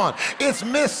 Come on, it's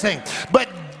missing. But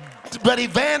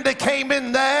Evander came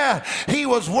in there, he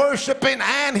was worshiping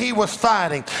and he was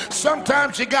fighting.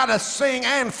 Sometimes you gotta sing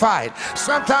and fight.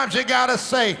 Sometimes you gotta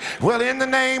say, well, in the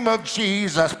name of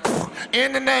Jesus,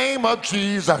 in the name of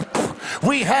Jesus,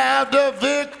 we have the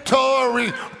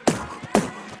victory.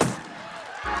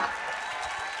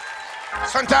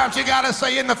 Sometimes you gotta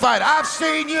say in the fight, I've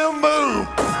seen you move.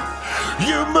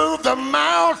 You move the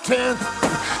mountain,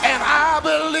 and I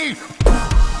believe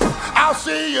I'll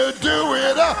see you do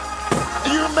it up.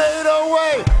 You made a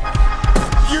way.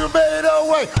 You made a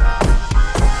way.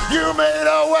 You made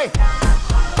a way.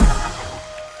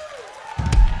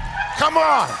 Come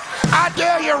on. I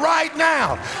dare you right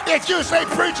now. If you say,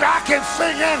 preacher, I can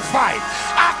sing and fight.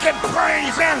 I can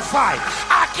praise and fight.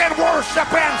 I can worship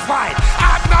and fight.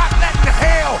 I'm not letting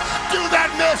hell do that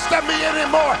mess to me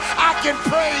anymore. I can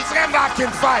praise and I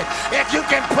can fight. If you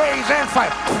can praise and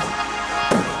fight.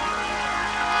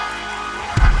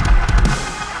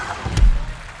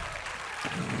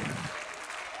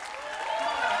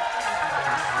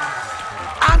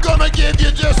 I'm going to give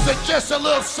you just a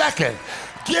little second.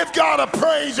 Give God a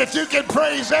praise if you can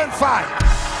praise and fight.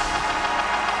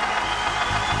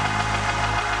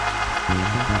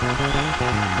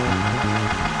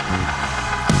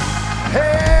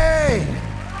 Hey!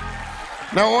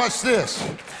 Now watch this.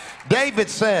 David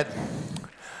said,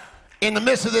 in the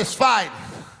midst of this fight,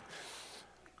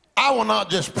 I will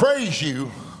not just praise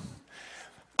you,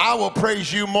 I will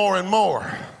praise you more and more.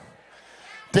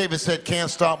 David said,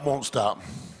 can't stop, won't stop.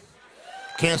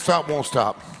 Can't stop, won't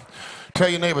stop. Tell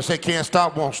your neighbor, say, can't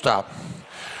stop, won't stop.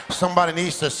 Somebody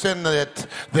needs to send the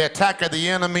attack of the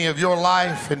enemy of your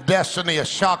life and destiny a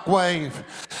shockwave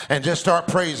and just start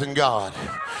praising God.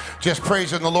 Just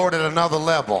praising the Lord at another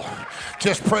level.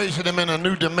 just praising him in a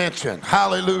new dimension.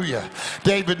 Hallelujah.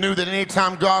 David knew that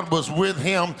anytime God was with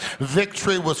him,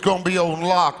 victory was going to be on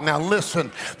lock. Now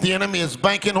listen, the enemy is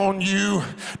banking on you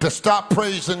to stop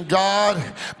praising God,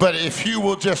 but if you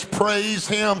will just praise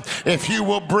him, if you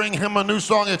will bring him a new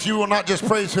song, if you will not just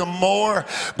praise him more,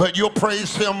 but you'll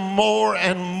praise him more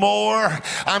and more,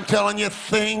 I'm telling you,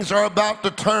 things are about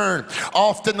to turn.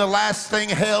 Often the last thing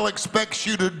hell expects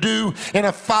you to do in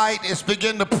a fight is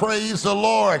begin to praise the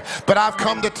Lord. But I've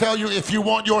come to tell you, if you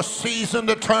want your season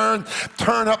to turn,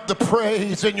 turn up the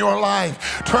praise in your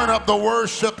life. Turn up the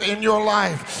worship in your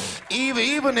life.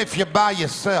 Even if you're by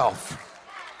yourself.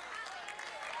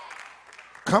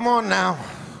 Come on now.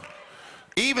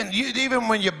 Even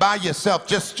when you're by yourself,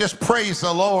 just praise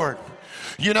the Lord.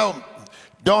 You know,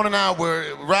 Dawn and I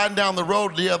were riding down the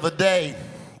road the other day,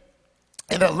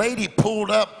 and a lady pulled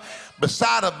up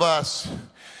beside of us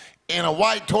in a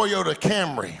white Toyota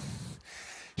Camry.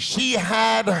 She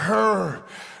had her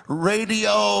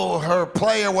radio, her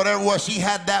player, whatever it was, she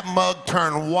had that mug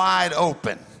turned wide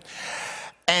open.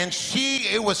 And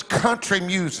it was country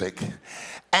music.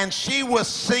 And she was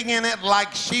singing it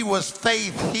like she was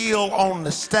Faith Hill on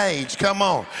the stage. Come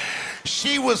on.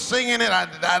 She was singing it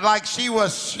like she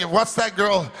was, what's that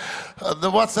girl?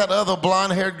 What's that other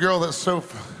blonde-haired girl that's so...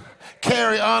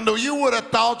 Carrie Underwood. You would have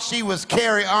thought she was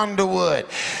Carrie Underwood.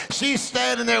 She's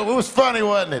standing there. It was funny,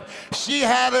 wasn't it? She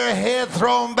had her head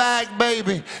thrown back,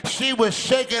 baby. She was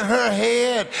shaking her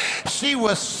head. She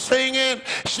was singing.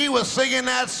 She was singing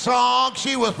that song.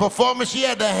 She was performing. She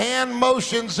had the hand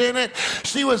motions in it.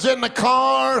 She was in the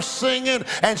car singing,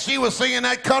 and she was singing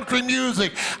that country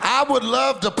music. I would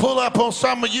love to pull up on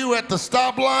some of you at the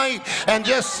stoplight and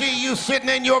just see you sitting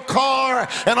in your car,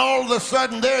 and all of a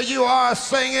sudden there you are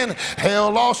singing,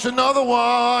 hell lost another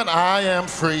one, I am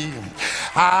free,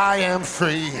 I am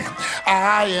free,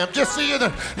 I am, just see you there,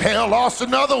 hell lost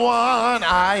another one,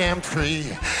 I am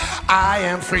free, I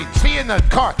am free. See you in the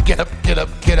car, get up, get up,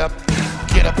 get up,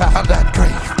 get up out of that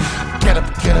grave, get up,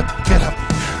 get up, get up,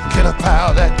 get up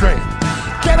out of that grave,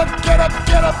 get up, get up,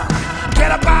 get up,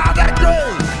 get up out of that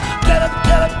grave, get up,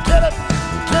 get up, get up,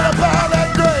 get up out of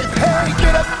that grave, hey,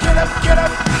 get up, get up, get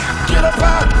up, get up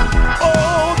out,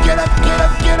 oh, get up, get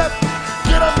up, get up,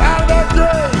 get up out of that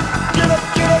grave, get up,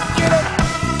 get up, get up,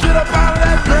 get up out of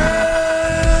that grave.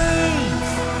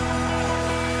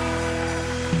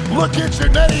 Look at your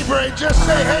neighbor and just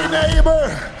say, hey neighbor,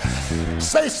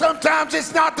 say sometimes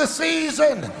it's not the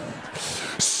season,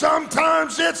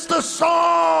 sometimes it's the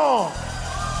song.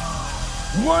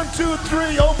 1, 2,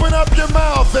 3, open up your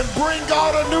mouth and bring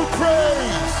God a new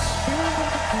praise.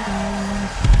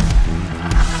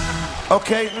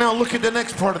 Okay, now look at the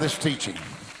next part of this teaching.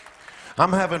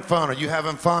 I'm having fun. Are you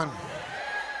having fun?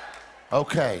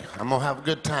 Okay, I'm going to have a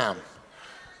good time.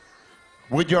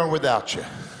 With you or without you.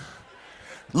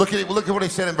 Look at what he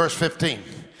said in verse 15.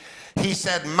 He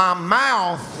said, my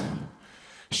mouth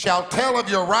shall tell of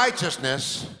your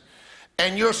righteousness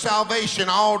and your salvation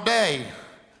all day.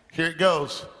 Here it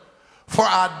goes. For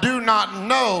I do not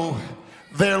know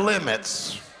their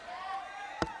limits.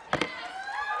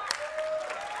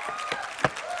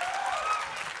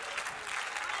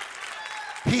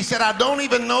 He said, I don't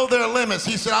even know their limits.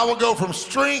 He said, I will go from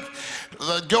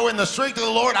go in the strength of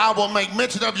the Lord. I will make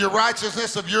mention of your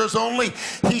righteousness, of yours only.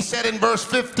 He said in verse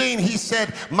 15, he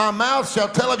said, my mouth shall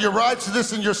tell of your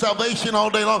righteousness and your salvation all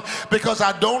day long, because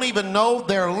I don't even know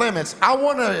their limits. I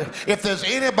wonder if there's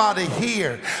anybody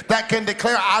here that can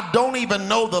declare, I don't even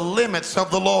know the limits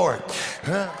of the Lord.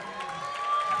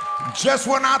 Just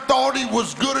when I thought he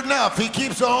was good enough, he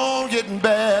keeps on getting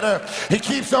better. He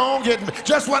keeps on getting,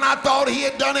 just when I thought he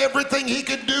had done everything he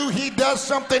could do, he does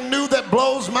something new that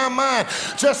blows my mind.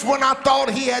 Just when I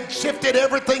thought he had shifted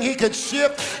everything he could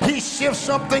shift, he shifts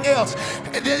something else.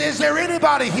 Is there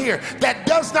anybody here that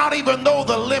does not even know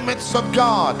the limits of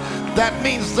God? That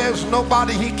means there's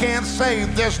nobody he can't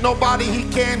save. There's nobody he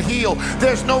can't heal.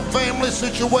 There's no family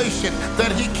situation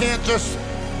that he can't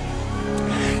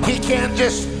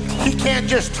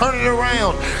just turn it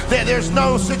around. There's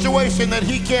no situation that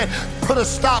he can't put a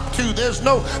stop to. There's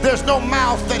no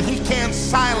mouth that he can't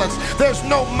silence. There's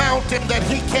no mountain that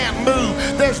he can't move.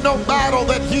 There's no battle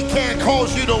that he can't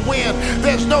cause you to win.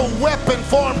 There's no weapon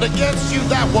formed against you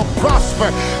that will prosper.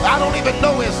 I don't even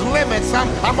know his limits.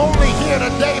 I'm only here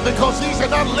today because he's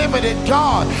an unlimited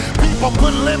God. People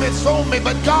put limits on me,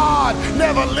 but God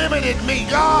never limited me.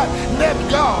 God never,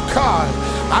 oh God.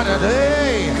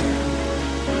 Hey.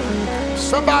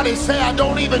 Somebody say, I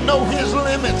don't even know his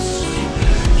limits.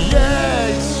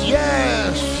 Yes,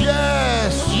 yes,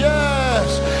 yes,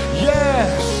 yes,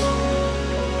 yes.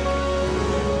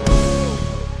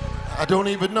 I don't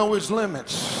even know his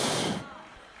limits.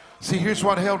 See, here's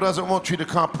what hell doesn't want you to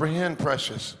comprehend,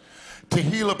 precious.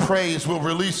 Tehillah praise will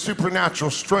release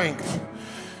supernatural strength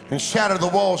and shatter the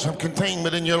walls of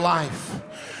containment in your life.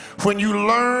 When you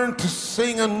learn to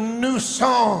sing a new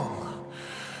song,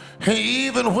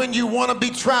 even when you want to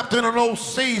be trapped in an old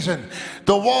season,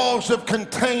 the walls of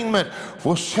containment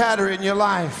will shatter in your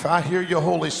life. I hear you,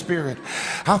 Holy Spirit.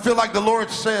 I feel like the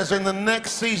Lord says in the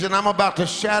next season, I'm about to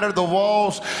shatter the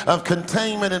walls of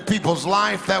containment in people's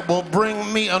life that will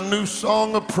bring me a new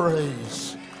song of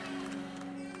praise.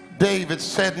 David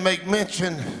said, make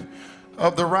mention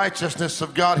of the righteousness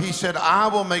of God. He said, I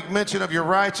will make mention of your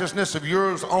righteousness, of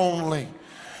yours only.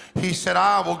 He said,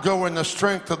 I will go in the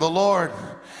strength of the Lord.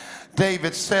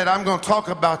 David said, I'm going to talk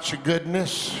about your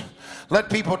goodness. Let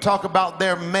people talk about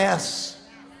their mess.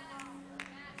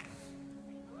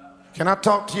 Can I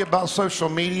talk to you about social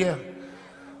media?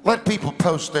 Let people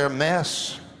post their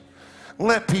mess.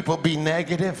 Let people be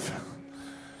negative.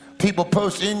 People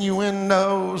post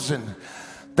innuendos and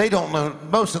they don't know,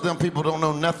 most of them people don't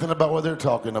know nothing about what they're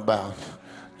talking about.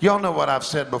 Y'all know what I've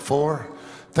said before.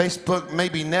 Facebook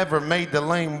maybe never made the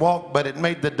lame walk, but it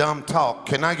made the dumb talk.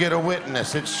 Can I get a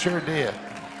witness? It sure did.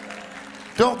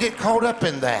 Don't get caught up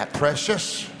in that,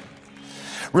 precious.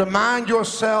 Remind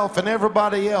yourself and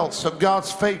everybody else of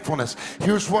God's faithfulness.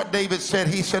 Here's what David said.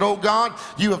 He said, oh God,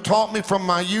 you have taught me from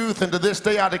my youth, and to this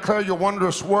day I declare your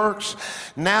wondrous works.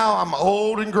 Now I'm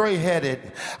old and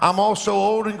gray-headed. I'm also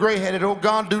old and gray-headed. Oh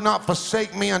God, do not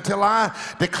forsake me until I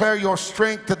declare your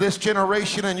strength to this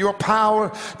generation and your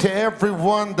power to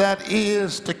everyone that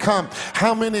is to come.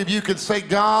 How many of you could say,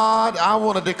 God, I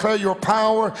want to declare your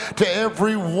power to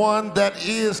everyone that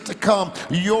is to come,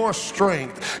 your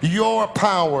strength, your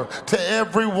power to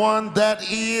everyone that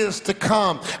is to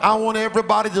come. I want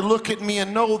everybody to look at me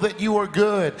and know that you are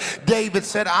good. David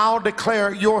said, I'll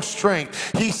declare your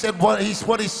strength. He said what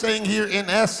he's saying here in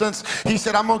essence, he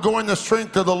said, I'm going to go in the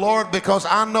strength of the Lord because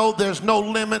I know there's no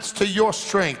limits to your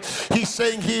strength. He's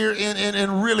saying here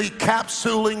in really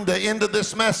capsuling the end of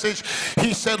this message,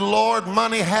 he said, Lord,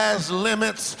 money has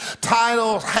limits,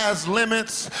 title has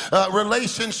limits,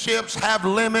 relationships have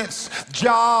limits,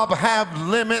 job have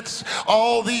limits,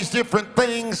 all these different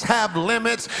things have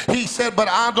limits. He said, but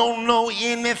I don't know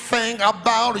anything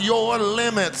about your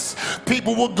limits.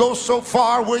 People will go so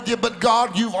far with you, but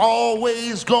God, you've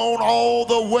always gone all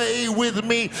the way with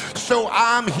me. So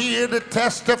I'm here to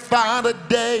testify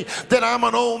today that I'm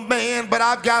an old man, but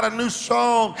I've got a new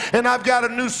song, and I've got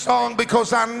a new song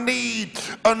because I need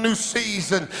a new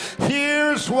season.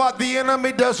 Here's what the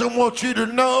enemy doesn't want you to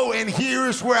know, and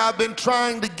here's where I've been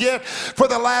trying to get for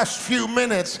the last few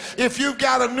minutes. If you've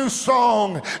got a new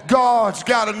song, God's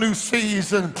got a new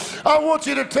season. I want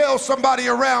you to tell somebody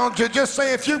around you, just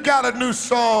say, if you've got a new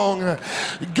song,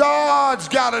 God's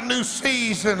got a new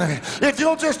season. If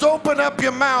you'll just open up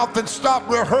your mouth and stop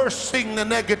rehearsing the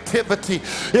negativity,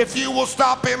 if you will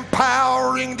stop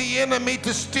empowering the enemy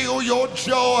to steal your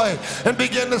joy and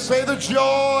begin to say, the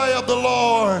joy of the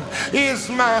Lord is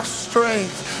my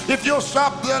strength. If you'll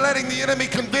stop letting the enemy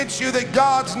convince you that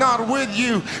God's not with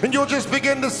you, and you'll just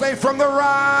begin to say, from the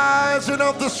rising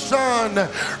of the sun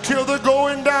till the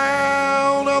going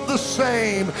down of the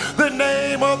same, the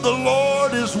name of the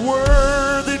Lord is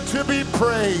worthy to be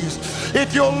praised.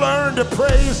 If you'll learn to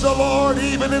praise the Lord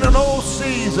even in an old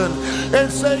season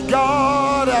and say,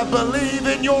 God, I believe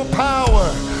in your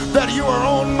power, that you are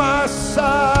on my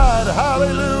side.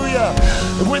 Hallelujah.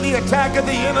 When the attack of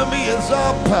the enemy is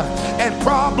up and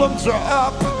problems are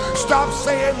up, stop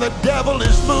saying the devil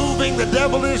is moving, the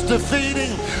devil is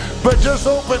defeating, but just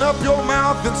open up your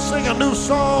mouth and sing a new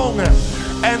song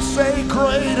and say,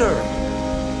 greater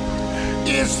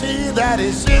is he that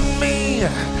is in me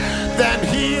than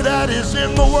he that is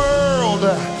in the world.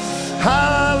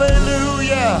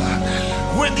 Hallelujah.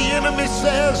 When the enemy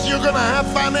says you're going to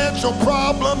have financial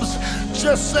problems,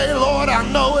 just say, Lord, I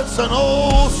know it's an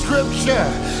old scripture,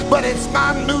 but it's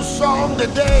my new song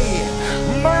today.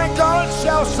 My God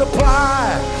shall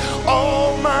supply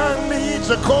all my needs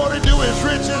according to his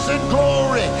riches and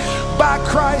glory by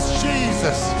Christ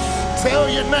Jesus. Tell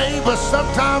your neighbor,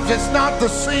 sometimes it's not the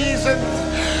season,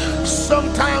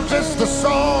 sometimes it's the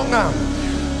song.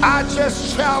 I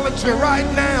just challenge you right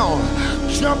now,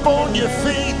 jump on your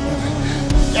feet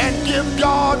and give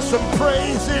God some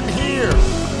praise in here.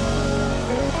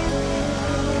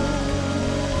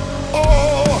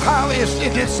 Oh, how is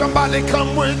it? Did somebody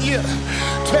come with you?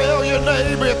 Tell your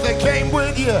neighbor, if they came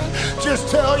with you, just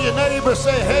tell your neighbor,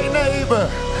 say, hey neighbor,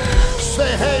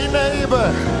 say, hey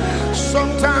neighbor,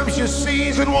 Sometimes your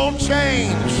season won't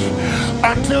change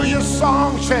until your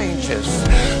song changes.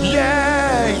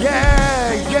 Yeah,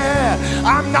 yeah, yeah.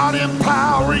 I'm not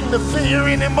empowering the fear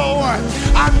anymore.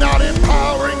 I'm not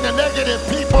empowering the negative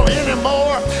people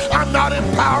anymore. I'm not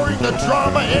empowering the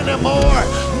drama anymore.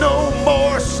 No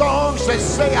more songs that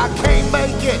say I can't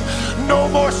make it. No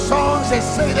more songs that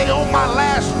say they on my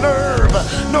last nerve.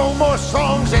 No more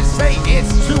songs that say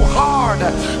it's too hard.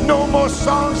 No more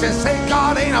songs that say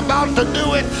God ain't about to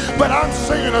do it. But I'm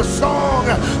singing a song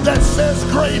that says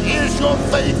great is your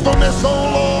faithfulness,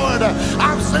 oh Lord.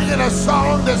 I'm singing a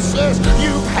song that says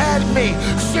you've had me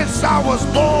since I was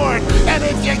born. And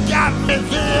if you got me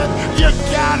then, you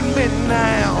got me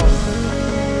now.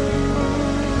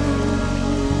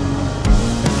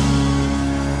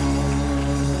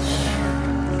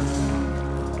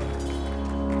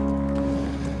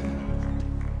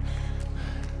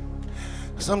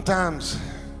 Sometimes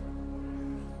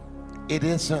it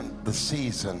isn't the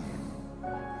season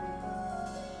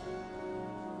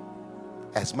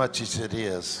as much as it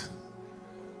is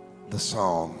the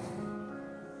song.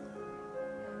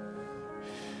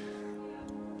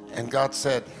 And God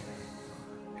said,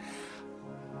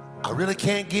 I really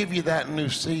can't give you that new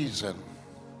season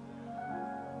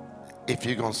if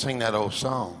you're going to sing that old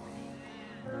song.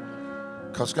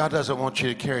 Because God doesn't want you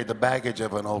to carry the baggage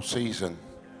of an old season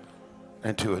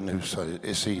into a new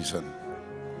season.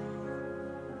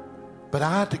 But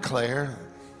I declare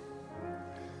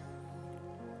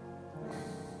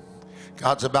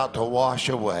God's about to wash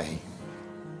away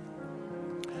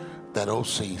that old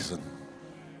season.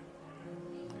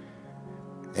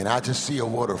 And I just see a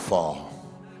waterfall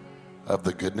of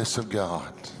the goodness of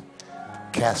God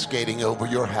cascading over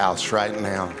your house right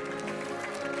now.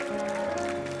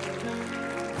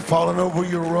 Falling over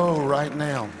your road right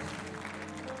now.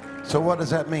 So what does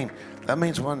that mean? That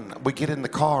means when we get in the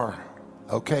car,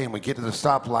 okay, and we get to the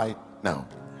stoplight, no.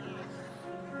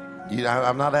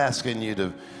 I'm not asking you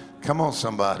to, come on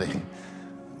somebody.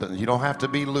 You don't have to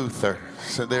be Luther,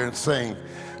 sit there and sing,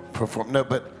 perform. No,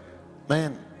 but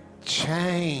man,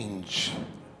 change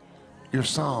your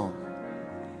song.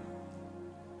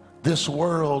 This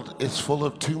world is full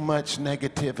of too much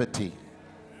negativity.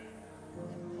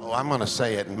 Oh, I'm going to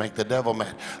say it and make the devil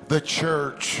mad. The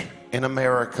church in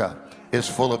America is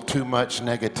full of too much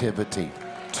negativity.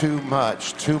 Too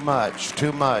much, too much,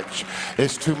 too much.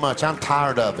 It's too much. I'm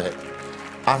tired of it.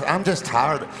 I'm just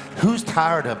tired. Who's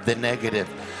tired of the negative?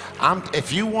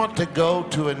 If you want to go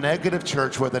to a negative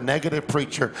church with a negative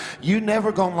preacher, you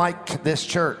never gonna like this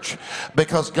church,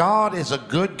 because God is a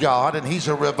good God, and he's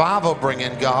a revival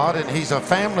bringing God, and he's a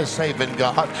family saving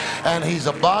God, and he's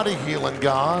a body healing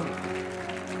God.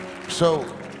 So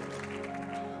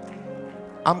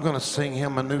I'm gonna sing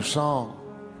him a new song.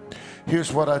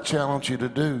 Here's what I challenge you to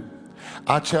do.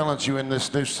 I challenge you in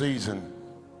this new season,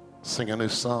 sing a new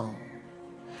song.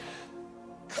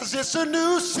 'Cause it's a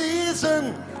new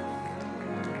season,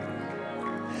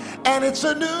 and it's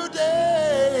a new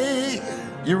day.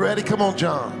 You ready? Come on,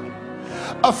 John.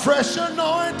 A fresh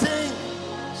anointing,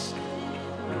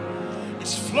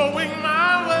 it's flowing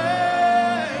my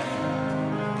way.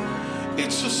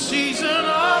 It's a season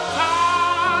of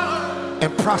power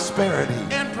and prosperity.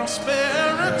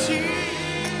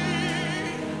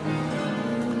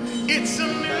 It's a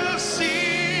new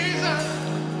season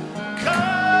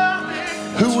coming.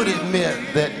 Who would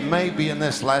admit that maybe in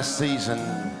this last season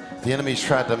the enemy's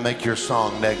tried to make your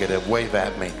song negative? Wave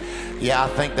at me. Yeah, I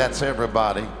think that's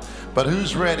everybody. But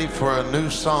who's ready for a new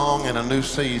song and a new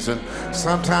season?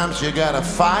 Sometimes you gotta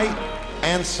fight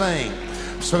and sing.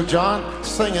 So John,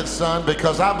 sing it, son,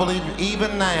 because I believe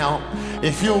even now,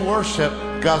 if you'll worship,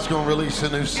 God's gonna release a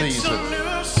new season. It's a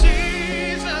new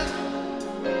season.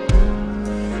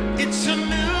 It's a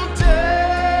new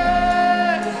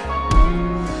day.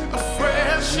 A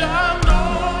fresh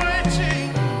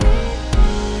anointing,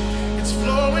 it's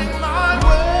flowing my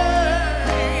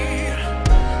way.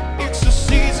 It's a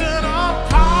season of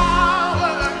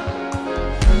power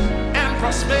and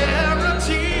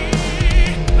prosperity.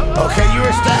 Okay, you're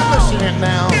establishing it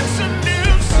now. It's a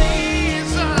new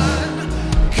season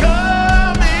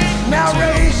coming. Now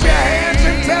raise your hands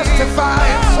and testify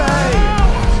and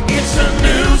say, it's a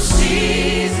new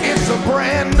season. It's a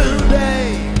brand new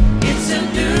day. It's a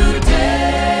new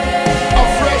day. A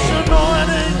fresh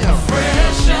anointing. A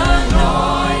fresh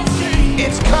anointing.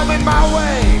 It's coming my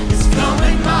way. It's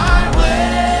coming my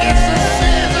way. It's a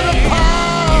season of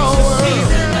power. It's a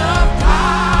season of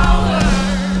power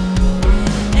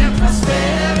and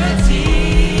prosperity.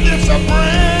 It's a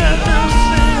brand new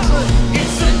season.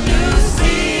 It's a new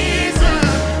season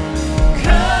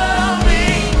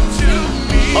coming to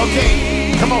me. Okay.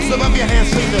 Lift up your hands,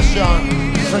 sing this, Sean.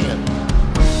 Sing it.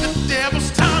 The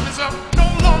devil's time is up, no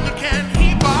longer can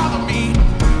he bother me,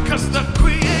 'cause the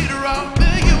creator of the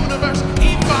universe,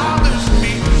 he bothers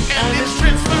me. And it's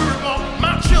transferable,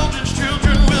 my children's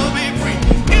children will be free.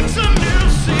 It's a new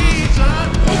season.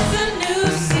 It's a new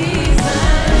season.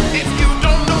 If you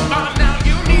don't know by now,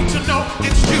 you need to know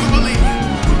it's Jubilee,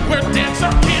 where debts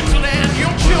are canceled and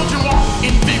your children walk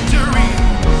in victory.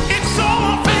 It's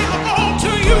all available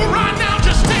to you right now,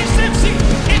 just taste and see.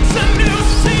 It's a new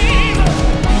season.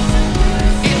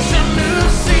 It's a new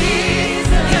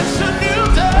season. It's a new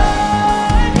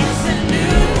day. It's a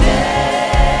new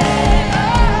day.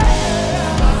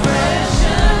 Fresh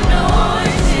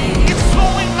anointing. It's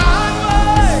flowing my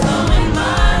way. Flowing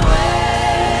my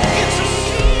way. It's a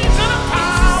season of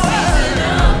power Season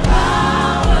of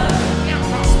power and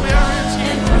prosperity.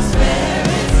 and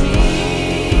prosperity.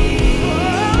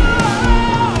 Oh,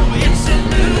 It's a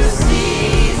new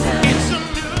season. it's a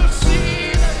new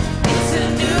season. It's a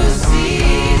new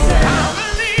season. I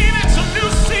believe it's a new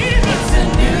season. It's a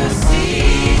new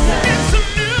season. It's a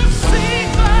new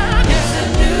season. It's a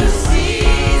new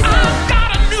season. I've got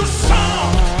a new song,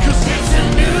 'cause It's a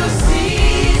new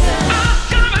season. I've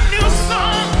got a new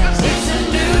song, 'cause It's a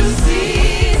new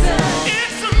season.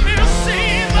 it's a new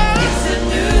season. It's a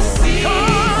new season.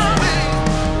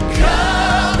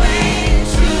 Coming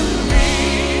to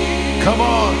me. Come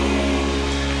on.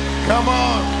 Come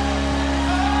on.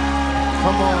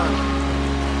 Come on.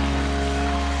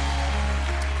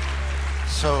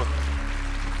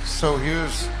 So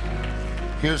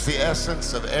here's the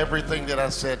essence of everything that I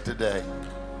said today.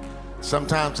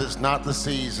 Sometimes it's not the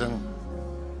season,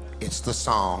 it's the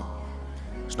song.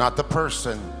 It's not the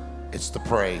person, it's the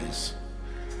praise.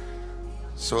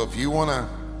 So if you want to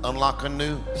unlock a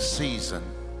new season,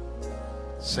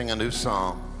 sing a new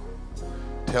song.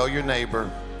 Tell your neighbor,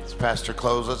 as Pastor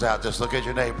closes out, just look at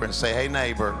your neighbor and say, hey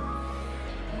neighbor,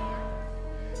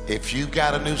 if you've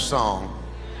got a new song,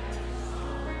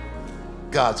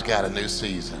 God's got a new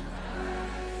season.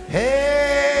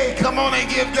 Hey, come on and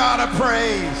give God a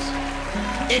praise.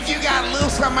 If you got a little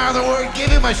something out of the word, give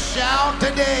him a shout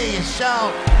today.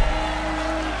 Shout.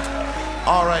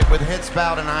 All right, with heads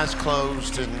bowed and eyes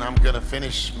closed, and I'm going to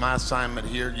finish my assignment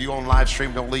here. You on live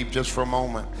stream, don't leave just for a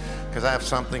moment, because I have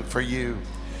something for you.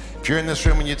 If you're in this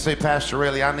room and you'd say, Pastor,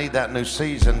 really, I need that new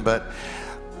season, but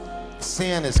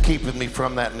sin is keeping me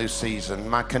from that new season.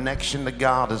 My connection to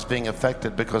God is being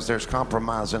affected because there's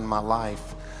compromise in my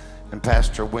life. And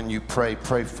Pastor, when you pray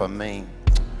for me,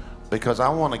 because I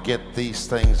want to get these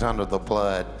things under the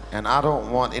blood, and I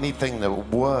don't want anything that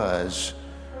was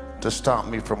to stop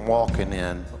me from walking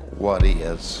in what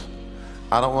is.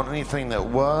 I don't want anything that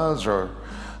was or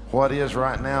what is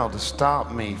right now to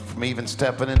stop me from even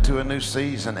stepping into a new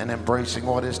season and embracing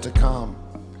what is to come.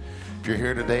 If you're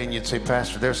here today and you'd say,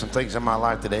 Pastor, there's some things in my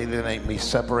life that alienate me,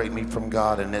 separate me from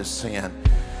God and his sin.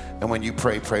 And when you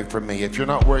pray for me. If you're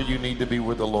not where you need to be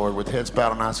with the Lord, with heads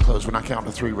bowed and eyes closed, when I count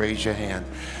to 3, raise your hand.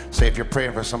 Say, if you're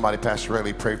praying for somebody, Pastor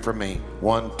Riley, pray for me.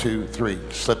 1, 2, 3.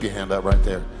 Slip your hand up right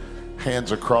there.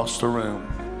 Hands across the room.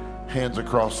 Hands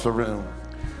across the room.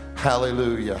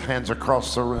 Hallelujah. Hands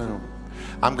across the room.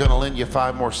 I'm going to lend you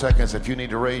 5 more seconds. If you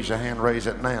need to raise your hand, raise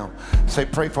it now. Say,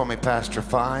 pray for me, Pastor.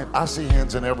 5. I see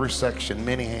hands in every section,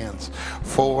 many hands.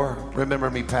 4. Remember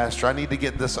me, Pastor. I need to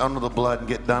get this under the blood and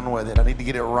get done with it. I need to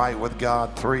get it right with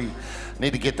God. 3. I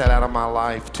need to get that out of my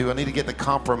life. 2. I need to get the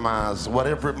compromise,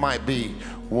 whatever it might be.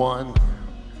 1,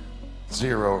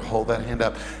 0. Hold that hand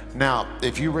up. Now,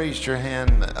 if you raised your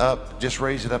hand up, just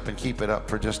raise it up and keep it up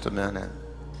for just a minute.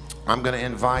 I'm going to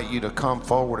invite you to come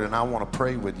forward, and I want to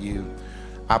pray with you.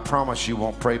 I promise you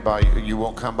won't you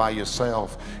won't come by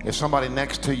yourself. If somebody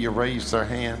next to you raised their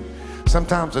hand,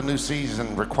 sometimes a new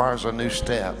season requires a new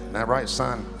step. Isn't that right,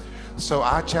 son? So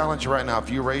I challenge you right now, if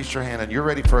you raised your hand and you're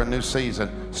ready for a new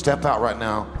season, step out right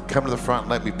now, come to the front,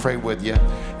 let me pray with you.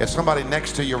 If somebody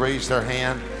next to you raised their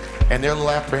hand and they're a little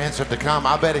apprehensive to come,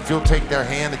 I bet if you'll take their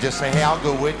hand and just say, hey, I'll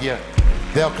go with you,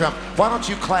 they'll come. Why don't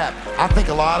you clap? I think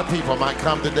a lot of people might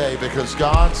come today because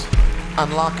God's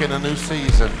unlocking a new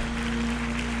season.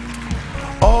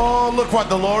 Oh, look what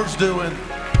the Lord's doing.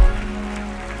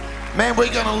 Man,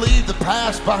 we're going to leave the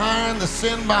past behind, the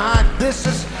sin behind. This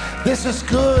is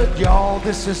good, y'all.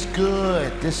 This is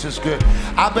good. This is good.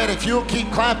 I bet if you'll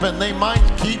keep clapping, they might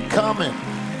keep coming.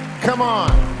 Come on.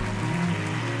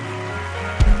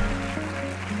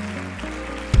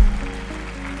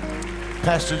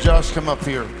 Pastor Josh, come up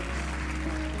here.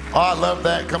 Oh, I love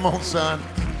that. Come on, son.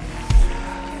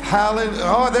 Hallelujah.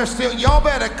 Oh, they're still, y'all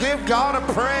better give God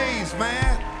a praise,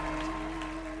 man.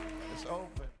 It's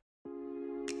open.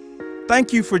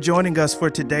 Thank you for joining us for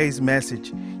today's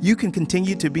message. You can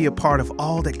continue to be a part of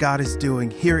all that God is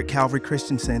doing here at Calvary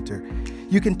Christian Center.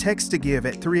 You can text to give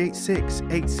at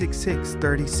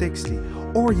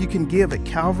 386-866-3060, or you can give at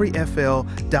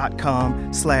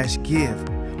calvaryfl.com/give.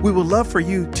 We would love for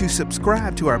you to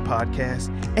subscribe to our podcast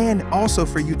and also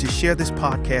for you to share this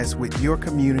podcast with your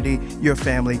community, your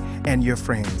family, and your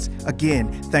friends. Again,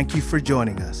 thank you for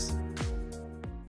joining us.